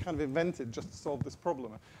semaphore, which we kind of invented just to solve this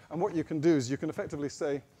problem. And what you can do is you can effectively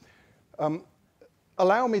say,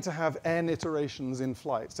 allow me to have n iterations in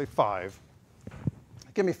flight, say 5.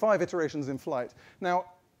 Give me 5 iterations in flight. Now,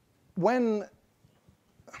 when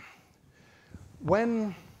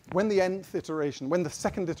the nth iteration, when the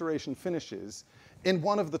second iteration finishes, in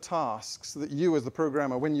one of the tasks that you as the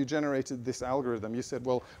programmer, when you generated this algorithm, you said,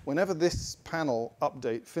 well, whenever this panel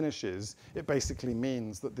update finishes, it basically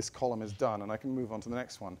means that this column is done, and I can move on to the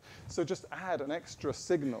next one. So just add an extra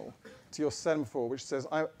signal to your semaphore, which says,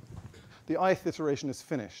 the ith iteration is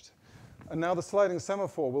finished. And now the sliding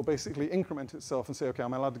semaphore will basically increment itself and say, OK,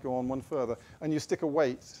 I'm allowed to go on one further. And you stick a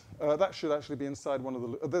weight. That should actually be inside one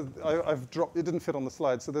of the I've dropped, it didn't fit on the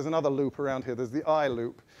slide, so there's another loop around here. There's the I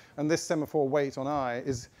loop. And this semaphore weight on I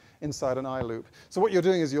is inside an I loop. So what you're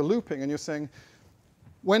doing is you're looping, and you're saying,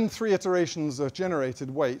 when 3 iterations are generated,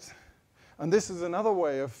 wait. And this is another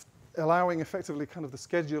way of allowing effectively kind of the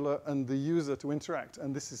scheduler and the user to interact.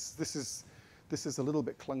 And this is a little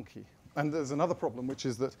bit clunky. And there's another problem, which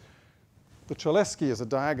is that the Cholesky is a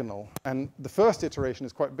diagonal, and the first iteration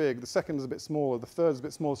is quite big, the second is a bit smaller, the third is a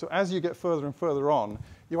bit smaller. So as you get further and further on,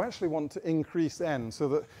 you actually want to increase n, so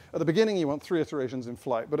that at the beginning you want 3 iterations in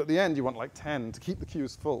flight, but at the end you want like 10 to keep the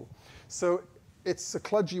queues full. So it's a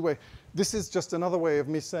kludgy way. This is just another way of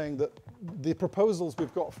me saying that the proposals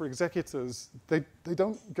we've got for executors, they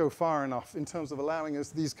don't go far enough in terms of allowing us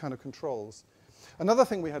these kind of controls. Another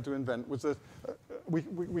thing we had to invent was that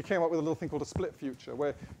we came up with a little thing called a split future,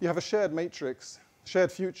 where you have a shared matrix,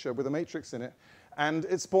 shared future with a matrix in it, and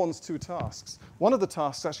it spawns 2 tasks. One of the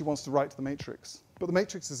tasks actually wants to write to the matrix, but the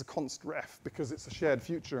matrix is a const ref because it's a shared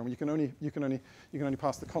future, and you can only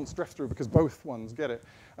pass the const ref through because both ones get it.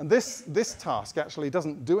 And this task actually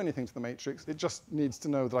doesn't do anything to the matrix. It just needs to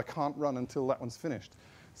know that I can't run until that one's finished.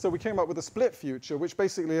 So we came up with a split future, which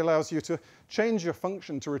basically allows you to change your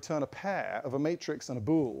function to return a pair of a matrix and a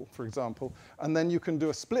bool, for example, and then you can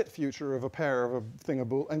do a split future of a pair of a thing, a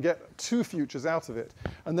bool, and get 2 futures out of it.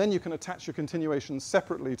 And then you can attach your continuations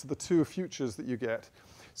separately to the 2 futures that you get.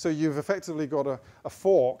 So you've effectively got a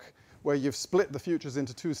fork where you've split the futures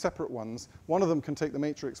into 2 separate ones. One of them can take the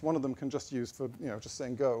matrix, one of them can just use for, just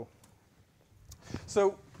saying go.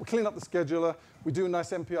 So we clean up the scheduler, we do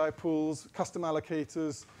nice MPI pools, custom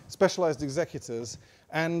allocators, specialized executors,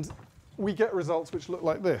 and we get results which look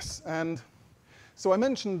like this. And so I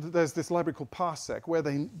mentioned that there's this library called Parsec, where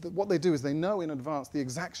what they do is they know in advance the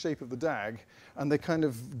exact shape of the DAG, and they kind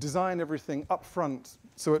of design everything up front,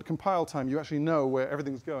 so at compile time you actually know where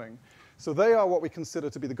everything's going. So they are what we consider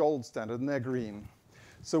to be the gold standard, and they're green.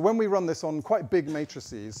 So when we run this on quite big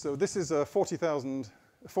matrices, so this is a 40,000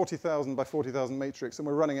 by 40,000 matrix, and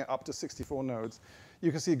we're running it up to 64 nodes.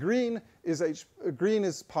 You can see green is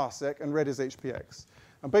Parsec and red is HPX.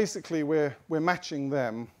 And basically, we're matching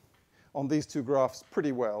them on these 2 graphs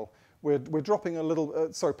pretty well. We're dropping a little,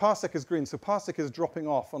 Parsec is green, so Parsec is dropping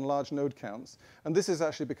off on large node counts. And this is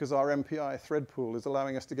actually because our MPI thread pool is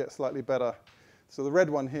allowing us to get slightly better. So the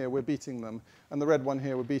red one here, we're beating them, and the red one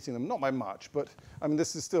here, we're beating them. Not by much, but I mean,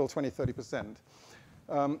 this is still 20, 30%.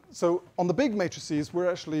 So on the big matrices,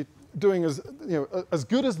 we're actually doing as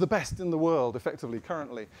good as the best in the world, effectively,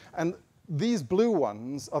 currently. And these blue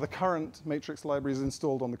ones are the current matrix libraries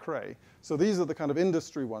installed on the Cray. So these are the kind of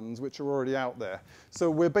industry ones which are already out there.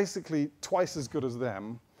 So we're basically twice as good as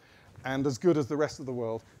them and as good as the rest of the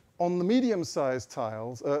world. On the medium-sized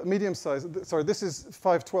tiles, this is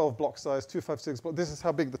 512 block size, 256 block. This is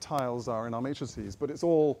how big the tiles are in our matrices, but it's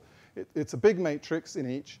a big matrix in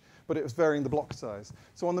each, but it's varying the block size.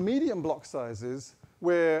 So on the medium block sizes,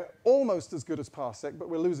 we're almost as good as Parsec, but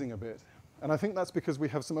we're losing a bit. And I think that's because we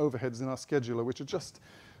have some overheads in our scheduler, which are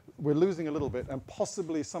we're losing a little bit, and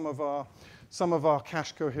possibly some of our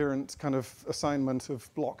cache coherent kind of assignment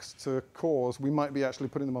of blocks to cores, we might be actually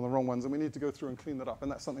putting them on the wrong ones, and we need to go through and clean that up,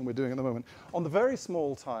 and that's something we're doing at the moment. On the very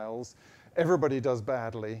small tiles, everybody does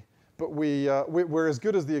badly, but we're as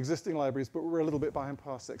good as the existing libraries, but we're a little bit behind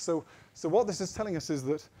Parsec. So what this is telling us is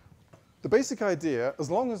that the basic idea, as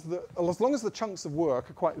long as the chunks of work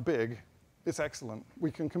are quite big, it's excellent. We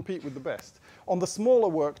can compete with the best. On the smaller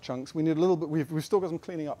work chunks, we need a little bit, we've still got some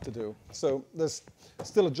cleaning up to do. So there's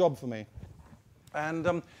still a job for me.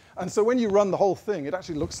 And so when you run the whole thing, it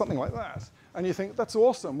actually looks something like that. And you think, that's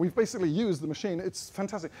awesome. We've basically used the machine. It's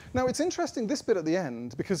fantastic. Now, it's interesting, this bit at the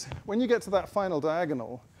end, because when you get to that final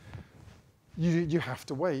diagonal, you have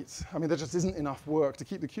to wait. I mean, there just isn't enough work to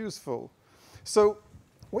keep the queues full. So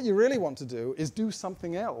what you really want to do is do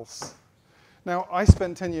something else. Now, I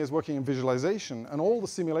spent 10 years working in visualization, and all the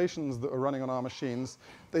simulations that are running on our machines,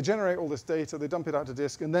 they generate all this data, they dump it out to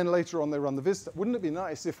disk, and then later on they run the viz. Wouldn't it be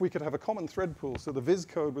nice if we could have a common thread pool, so the viz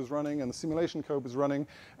code was running, and the simulation code was running,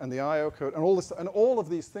 and the I/O code, and all of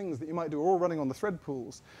these things that you might do are all running on the thread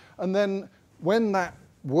pools. And then when that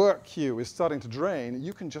work queue is starting to drain,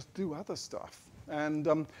 you can just do other stuff. And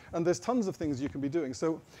there's tons of things you can be doing.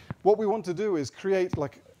 So what we want to do is create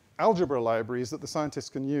like algebra libraries that the scientists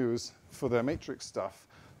can use for their matrix stuff.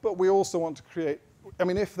 But we also want to create, I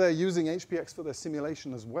mean, if they're using HPX for their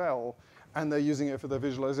simulation as well, and they're using it for their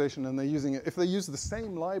visualization, and if they use the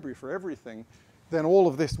same library for everything, then all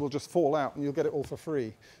of this will just fall out, and you'll get it all for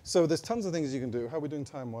free. So there's tons of things you can do. How are we doing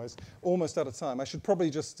time-wise? Almost out of time. I should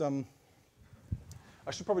probably just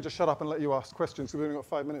I should probably just shut up and let you ask questions, because we've only got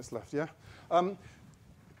 5 minutes left, yeah?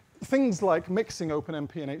 Things like mixing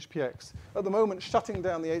OpenMP and HPX. At the moment, shutting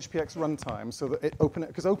down the HPX runtime so that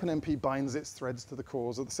because OpenMP binds its threads to the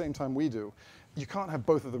cores at the same time we do. You can't have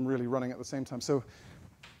both of them really running at the same time. So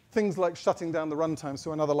things like shutting down the runtime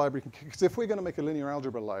so another library can, because if we're going to make a linear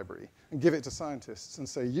algebra library and give it to scientists and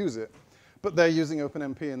say, use it, but they're using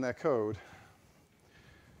OpenMP in their code,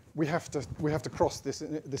 we have to cross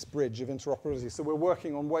this bridge of interoperability. So we're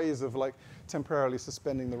working on ways of like temporarily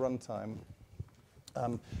suspending the runtime.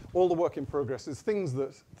 All the work in progress is things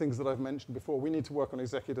that I've mentioned before. We need to work on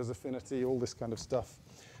executors affinity, all this kind of stuff.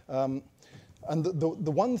 And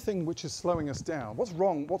the one thing which is slowing us down,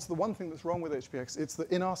 what's the one thing that's wrong with HPX? It's that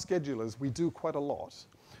in our schedulers, we do quite a lot.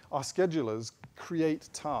 Our schedulers create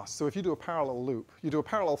tasks. So if you do a parallel loop, you do a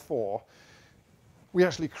parallel for, we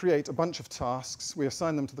actually create a bunch of tasks. We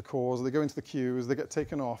assign them to the cores. They go into the queues. They get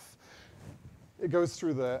taken off. It goes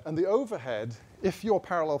through there. And the overhead, if your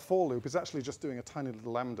parallel for loop is actually just doing a tiny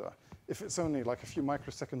little lambda, if it's only like a few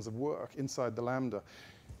microseconds of work inside the lambda,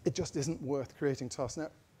 it just isn't worth creating tasks. Now,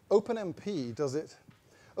 OpenMP does it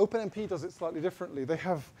slightly differently. They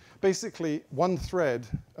have basically one thread,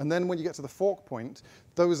 and then when you get to the fork point,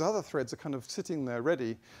 those other threads are kind of sitting there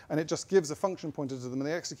ready, and it just gives a function pointer to them, and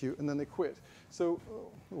they execute, and then they quit. So,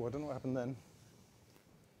 I don't know what happened then.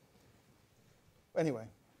 Anyway.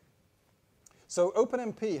 So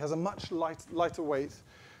OpenMP has a much lighter weight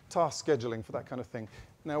task scheduling for that kind of thing.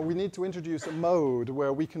 Now, we need to introduce a mode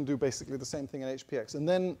where we can do basically the same thing in HPX, and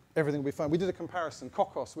then everything will be fine. We did a comparison,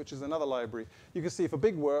 Cocos, which is another library. You can see for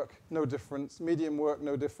big work, no difference. Medium work,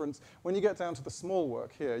 no difference. When you get down to the small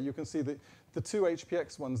work here, you can see the two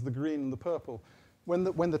HPX ones, the green and the purple. When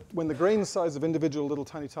the grain size of individual little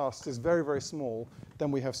tiny tasks is very, very small,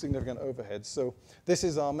 then we have significant overhead. So this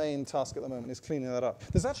is our main task at the moment, is cleaning that up.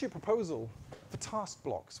 There's actually a proposal for task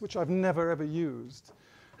blocks, which I've never, ever used.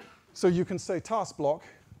 So you can say task block,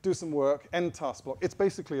 do some work, end task block. It's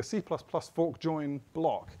basically a C++ fork join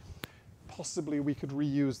block. Possibly we could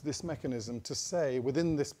reuse this mechanism to say,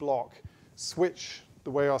 within this block, switch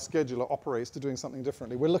the way our scheduler operates to doing something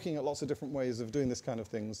differently. We're looking at lots of different ways of doing this kind of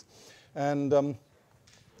things. And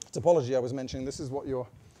topology I was mentioning, this is what your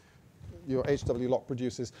HW lock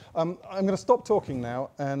produces. I'm going to stop talking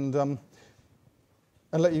now and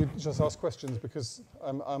let you just ask questions, because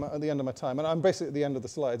I'm at the end of my time. And I'm basically at the end of the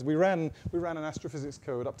slides. We ran an astrophysics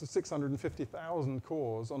code up to 650,000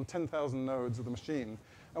 cores on 10,000 nodes of the machine.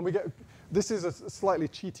 And this is a slightly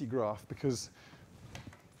cheaty graph, because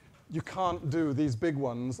you can't do these big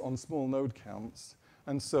ones on small node counts.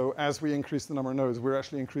 And so as we increase the number of nodes, we're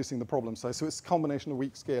actually increasing the problem size. So it's a combination of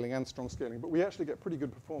weak scaling and strong scaling. But we actually get pretty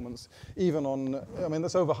good performance, even on, I mean,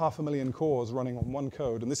 that's over 500,000 cores running on one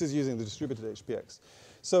code. And this is using the distributed HPX.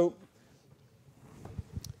 So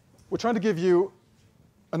we're trying to give you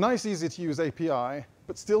a nice, easy-to-use API,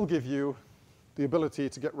 but still give you the ability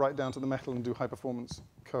to get right down to the metal and do high-performance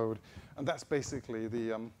code. And that's basically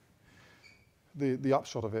the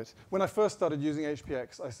upshot of it. When I first started using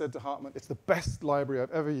HPX, I said to Hartmut, it's the best library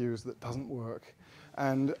I've ever used that doesn't work.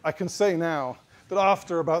 And I can say now that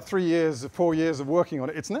after about 4 years of working on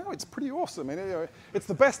it, it's pretty awesome. I mean, it's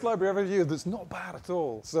the best library I've ever used that's not bad at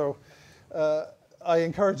all. So I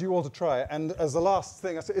encourage you all to try it. And as the last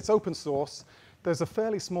thing, I said, it's open source. There's a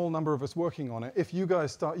fairly small number of us working on it. If you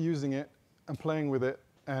guys start using it and playing with it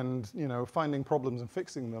and finding problems and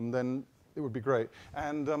fixing them, then it would be great.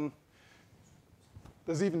 And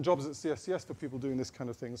there's even jobs at CSCS for people doing this kind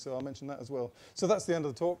of thing, so I'll mention that as well. So that's the end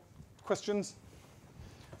of the talk. Questions?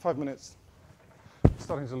 5 minutes. I'm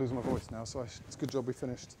starting to lose my voice now, so it's a good job we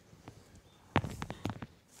finished.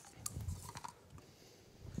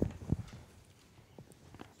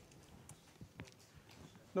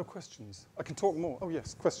 No questions. I can talk more. Oh,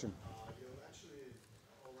 yes, question. You actually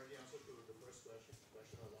already answered the first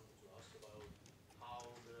question I wanted to ask about how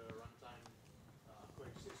the runtime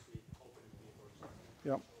coexists with OpenMP, for example.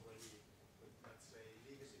 Yeah. Already with, let's say,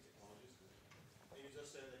 legacy technologies. And you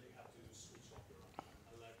just said that you have to switch off your runtime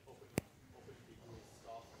and let OpenMP do its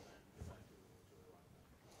stuff and then go back to the runtime.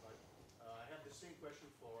 But I have the same question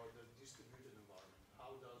for the distributed environment.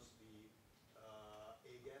 How does the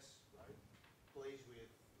AGS, right, plays with,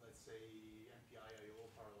 let's say, MPI-IO,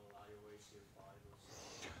 parallel IO, ACF5 or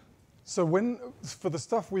something? So for the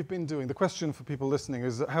stuff we've been doing, the question for people listening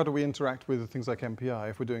is how do we interact with things like MPI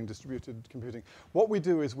if we're doing distributed computing? What we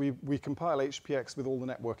do is we compile HPX with all the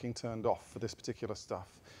networking turned off for this particular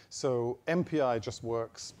stuff. So MPI just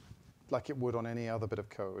works like it would on any other bit of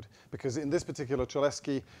code, because in this particular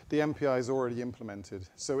Cholesky, the MPI is already implemented,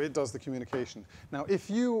 so it does the communication. Now, if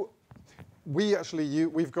you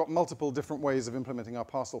we've got multiple different ways of implementing our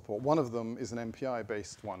parcel port. One of them is an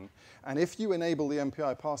MPI-based one. And if you enable the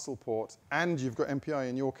MPI parcel port and you've got MPI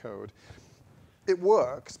in your code, it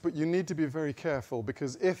works, but you need to be very careful,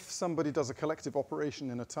 because if somebody does a collective operation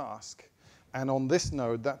in a task, and on this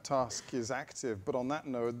node that task is active, but on that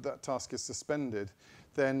node that task is suspended,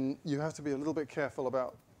 then you have to be a little bit careful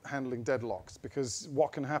about handling deadlocks, because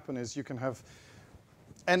what can happen is you can have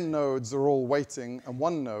n nodes are all waiting, and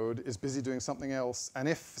one node is busy doing something else. And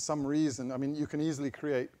if for some reason, I mean, you can easily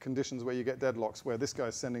create conditions where you get deadlocks, where this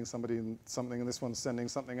guy's sending somebody something, and this one's sending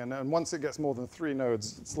something. And once it gets more than 3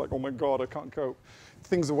 nodes, it's like, oh my God, I can't cope.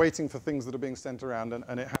 Things are waiting for things that are being sent around,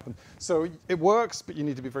 and it happens. So it works, but you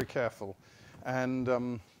need to be very careful.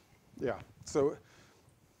 And yeah, so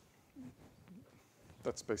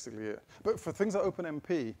that's basically it. But for things like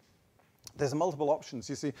OpenMP, there's multiple options.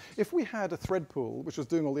 You see, if we had a thread pool which was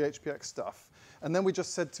doing all the HPX stuff, and then we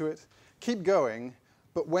just said to it, keep going,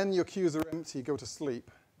 but when your queues are empty, go to sleep,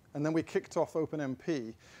 and then we kicked off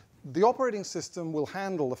OpenMP, the operating system will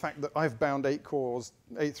handle the fact that I've bound 8 cores,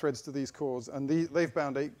 8 threads to these cores, and they've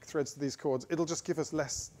bound 8 threads to these cores. It'll just give us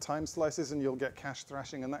less time slices, and you'll get cache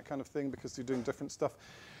thrashing and that kind of thing, because you're doing different stuff.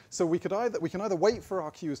 So we can either wait for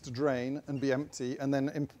our queues to drain and be empty, and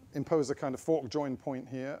then impose a kind of fork join point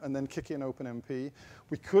here, and then kick in OpenMP.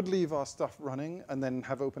 We could leave our stuff running and then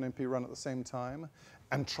have OpenMP run at the same time,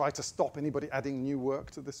 and try to stop anybody adding new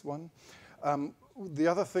work to this one. The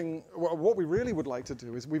other thing, what we really would like to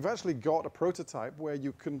do is, we've actually got a prototype where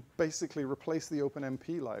you can basically replace the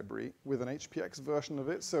OpenMP library with an HPX version of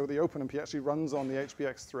it. So the OpenMP actually runs on the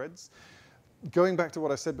HPX threads. Going back to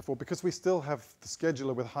what I said before, because we still have the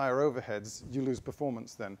scheduler with higher overheads, you lose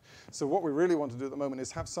performance then. So what we really want to do at the moment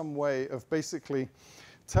is have some way of basically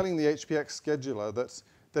telling the HPX scheduler that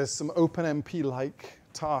there's some OpenMP-like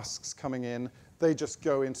tasks coming in. They just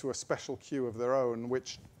go into a special queue of their own,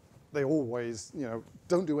 which they always,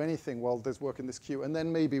 don't do anything while there's work in this queue. And then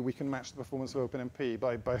maybe we can match the performance of OpenMP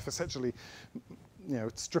by essentially,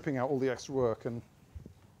 stripping out all the extra work, and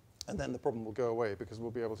then the problem will go away, because we'll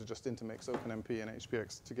be able to just intermix OpenMP and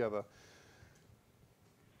HPX together.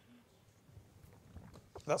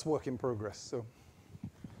 That's work in progress. So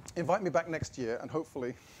invite me back next year, and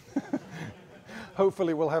hopefully,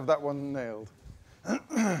 hopefully we'll have that one nailed.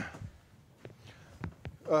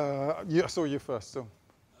 I saw you first. So.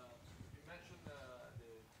 You mentioned the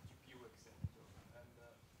GPU acceptor,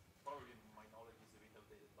 and probably my knowledge is a bit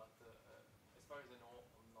outdated, but as far as I know,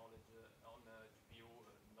 knowledge on GPU,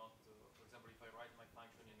 not, for example, if I write my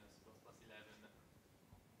function in C++11,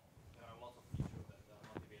 there are lots of features that are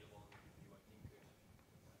not available on the GPU. I think,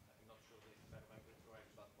 I'm not sure if I remember it correct,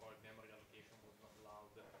 but probably memory allocation was not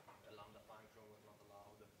allowed, a lambda function was not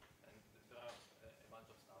allowed, and there are a bunch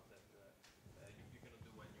of stuff that you cannot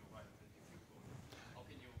do when you write the GPU code. How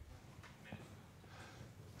can you manage it?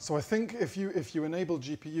 So I think if you enable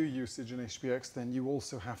GPU usage in HPX, then you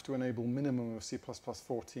also have to enable minimum of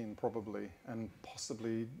C++14 probably, and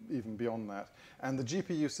possibly even beyond that. And the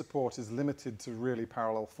GPU support is limited to really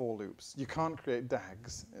parallel for loops. You can't create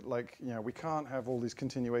DAGs. We can't have all these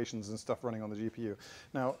continuations and stuff running on the GPU.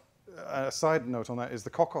 Now, a side note on that is the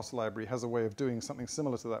Cocos library has a way of doing something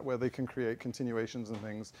similar to that, where they can create continuations and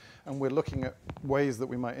things, and we're looking at ways that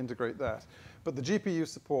we might integrate that. But the GPU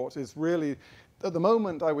support is really, at the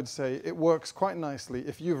moment, I would say it works quite nicely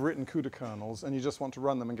if you've written CUDA kernels and you just want to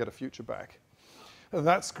run them and get a future back. And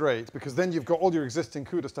that's great, because then you've got all your existing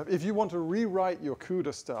CUDA stuff. If you want to rewrite your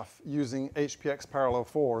CUDA stuff using HPX Parallel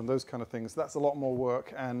 4 and those kind of things, that's a lot more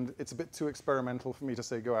work, and it's a bit too experimental for me to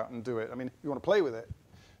say go out and do it. I mean, if you want to play with it,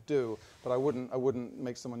 do, but I wouldn't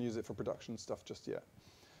make someone use it for production stuff just yet.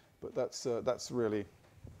 But that's really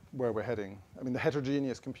where we're heading. I mean, the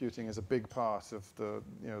heterogeneous computing is a big part of the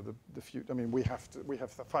future. I mean, we have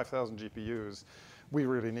 5,000 GPUs. We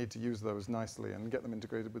really need to use those nicely and get them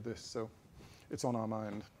integrated with this. So it's on our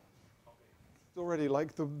mind. It's already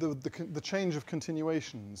like the change of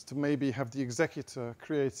continuations to maybe have the executor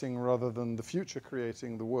creating rather than the future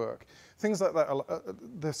creating the work. Things like that,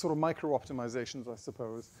 they're sort of micro-optimizations, I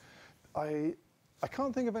suppose. I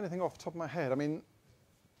can't think of anything off the top of my head. I mean,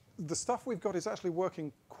 the stuff we've got is actually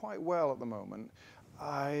working quite well at the moment.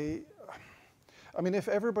 I mean, if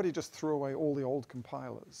everybody just threw away all the old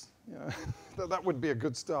compilers, that would be a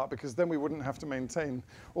good start, because then we wouldn't have to maintain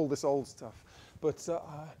all this old stuff. But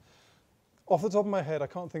off the top of my head, I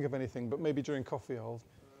can't think of anything, but maybe during coffee I'll.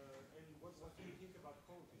 And what do you think about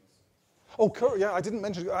coroutines? Oh, yeah, I didn't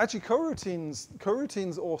mention. Actually,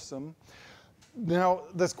 coroutines awesome. Now,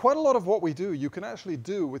 there's quite a lot of what we do you can actually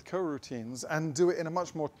do with coroutines and do it in a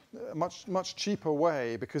much cheaper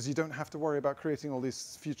way, because you don't have to worry about creating all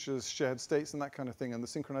these futures shared states and that kind of thing, and the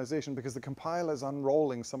synchronization, because the compiler's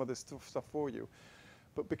unrolling some of this stuff for you.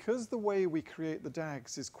 But because the way we create the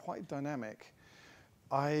DAGs is quite dynamic,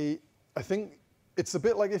 I think it's a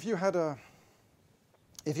bit like if you have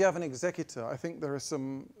an executor. I think there are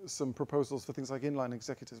some proposals for things like inline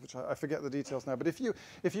executors, which I forget the details now. But if you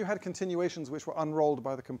had continuations which were unrolled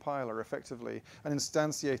by the compiler effectively and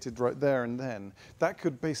instantiated right there and then, that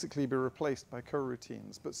could basically be replaced by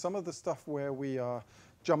coroutines. But some of the stuff where we are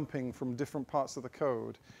jumping from different parts of the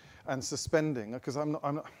code and suspending, because I'm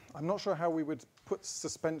not sure how we would put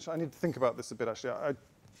suspension. I need to think about this a bit, actually.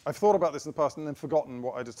 I've thought about this in the past and then forgotten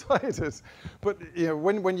what I decided. But you know,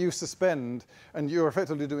 when you suspend and you're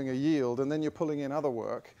effectively doing a yield and then you're pulling in other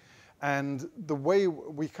work, and the way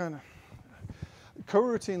we kind of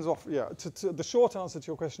coroutines offer, the short answer to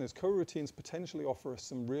your question is coroutines potentially offer us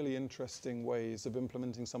some really interesting ways of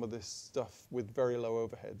implementing some of this stuff with very low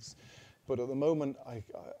overheads. But at the moment, I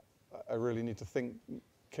really need to think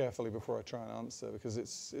carefully before I try and answer, because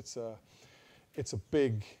it's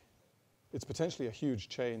potentially a huge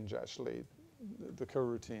change, actually, the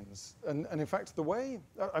coroutines. And in fact, the way,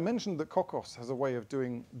 I mentioned that Cocos has a way of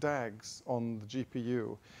doing DAGs on the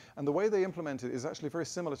GPU, and the way they implement it is actually very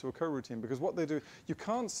similar to a coroutine, because what they do, you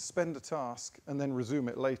can't suspend a task and then resume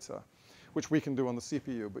it later, which we can do on the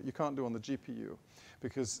CPU, but you can't do on the GPU,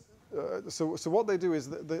 because so what they do is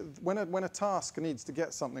that when a task needs to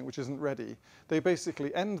get something which isn't ready, they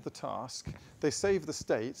basically end the task, they save the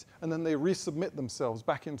state, and then they resubmit themselves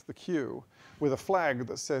back into the queue with a flag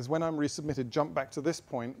that says, when I'm resubmitted, jump back to this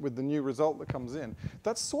point with the new result that comes in.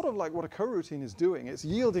 That's sort of like what a coroutine is doing. It's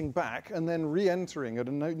yielding back and then re-entering at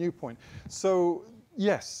a new point. So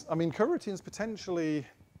yes, I mean, coroutines potentially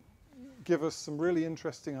give us some really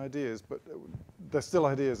interesting ideas, but they're still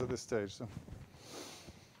ideas at this stage. So.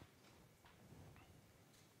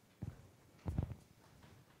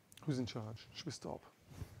 Who's in charge? Should we stop?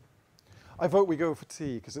 I vote we go for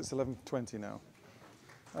tea, because it's 11:20 now,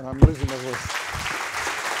 and I'm losing my voice.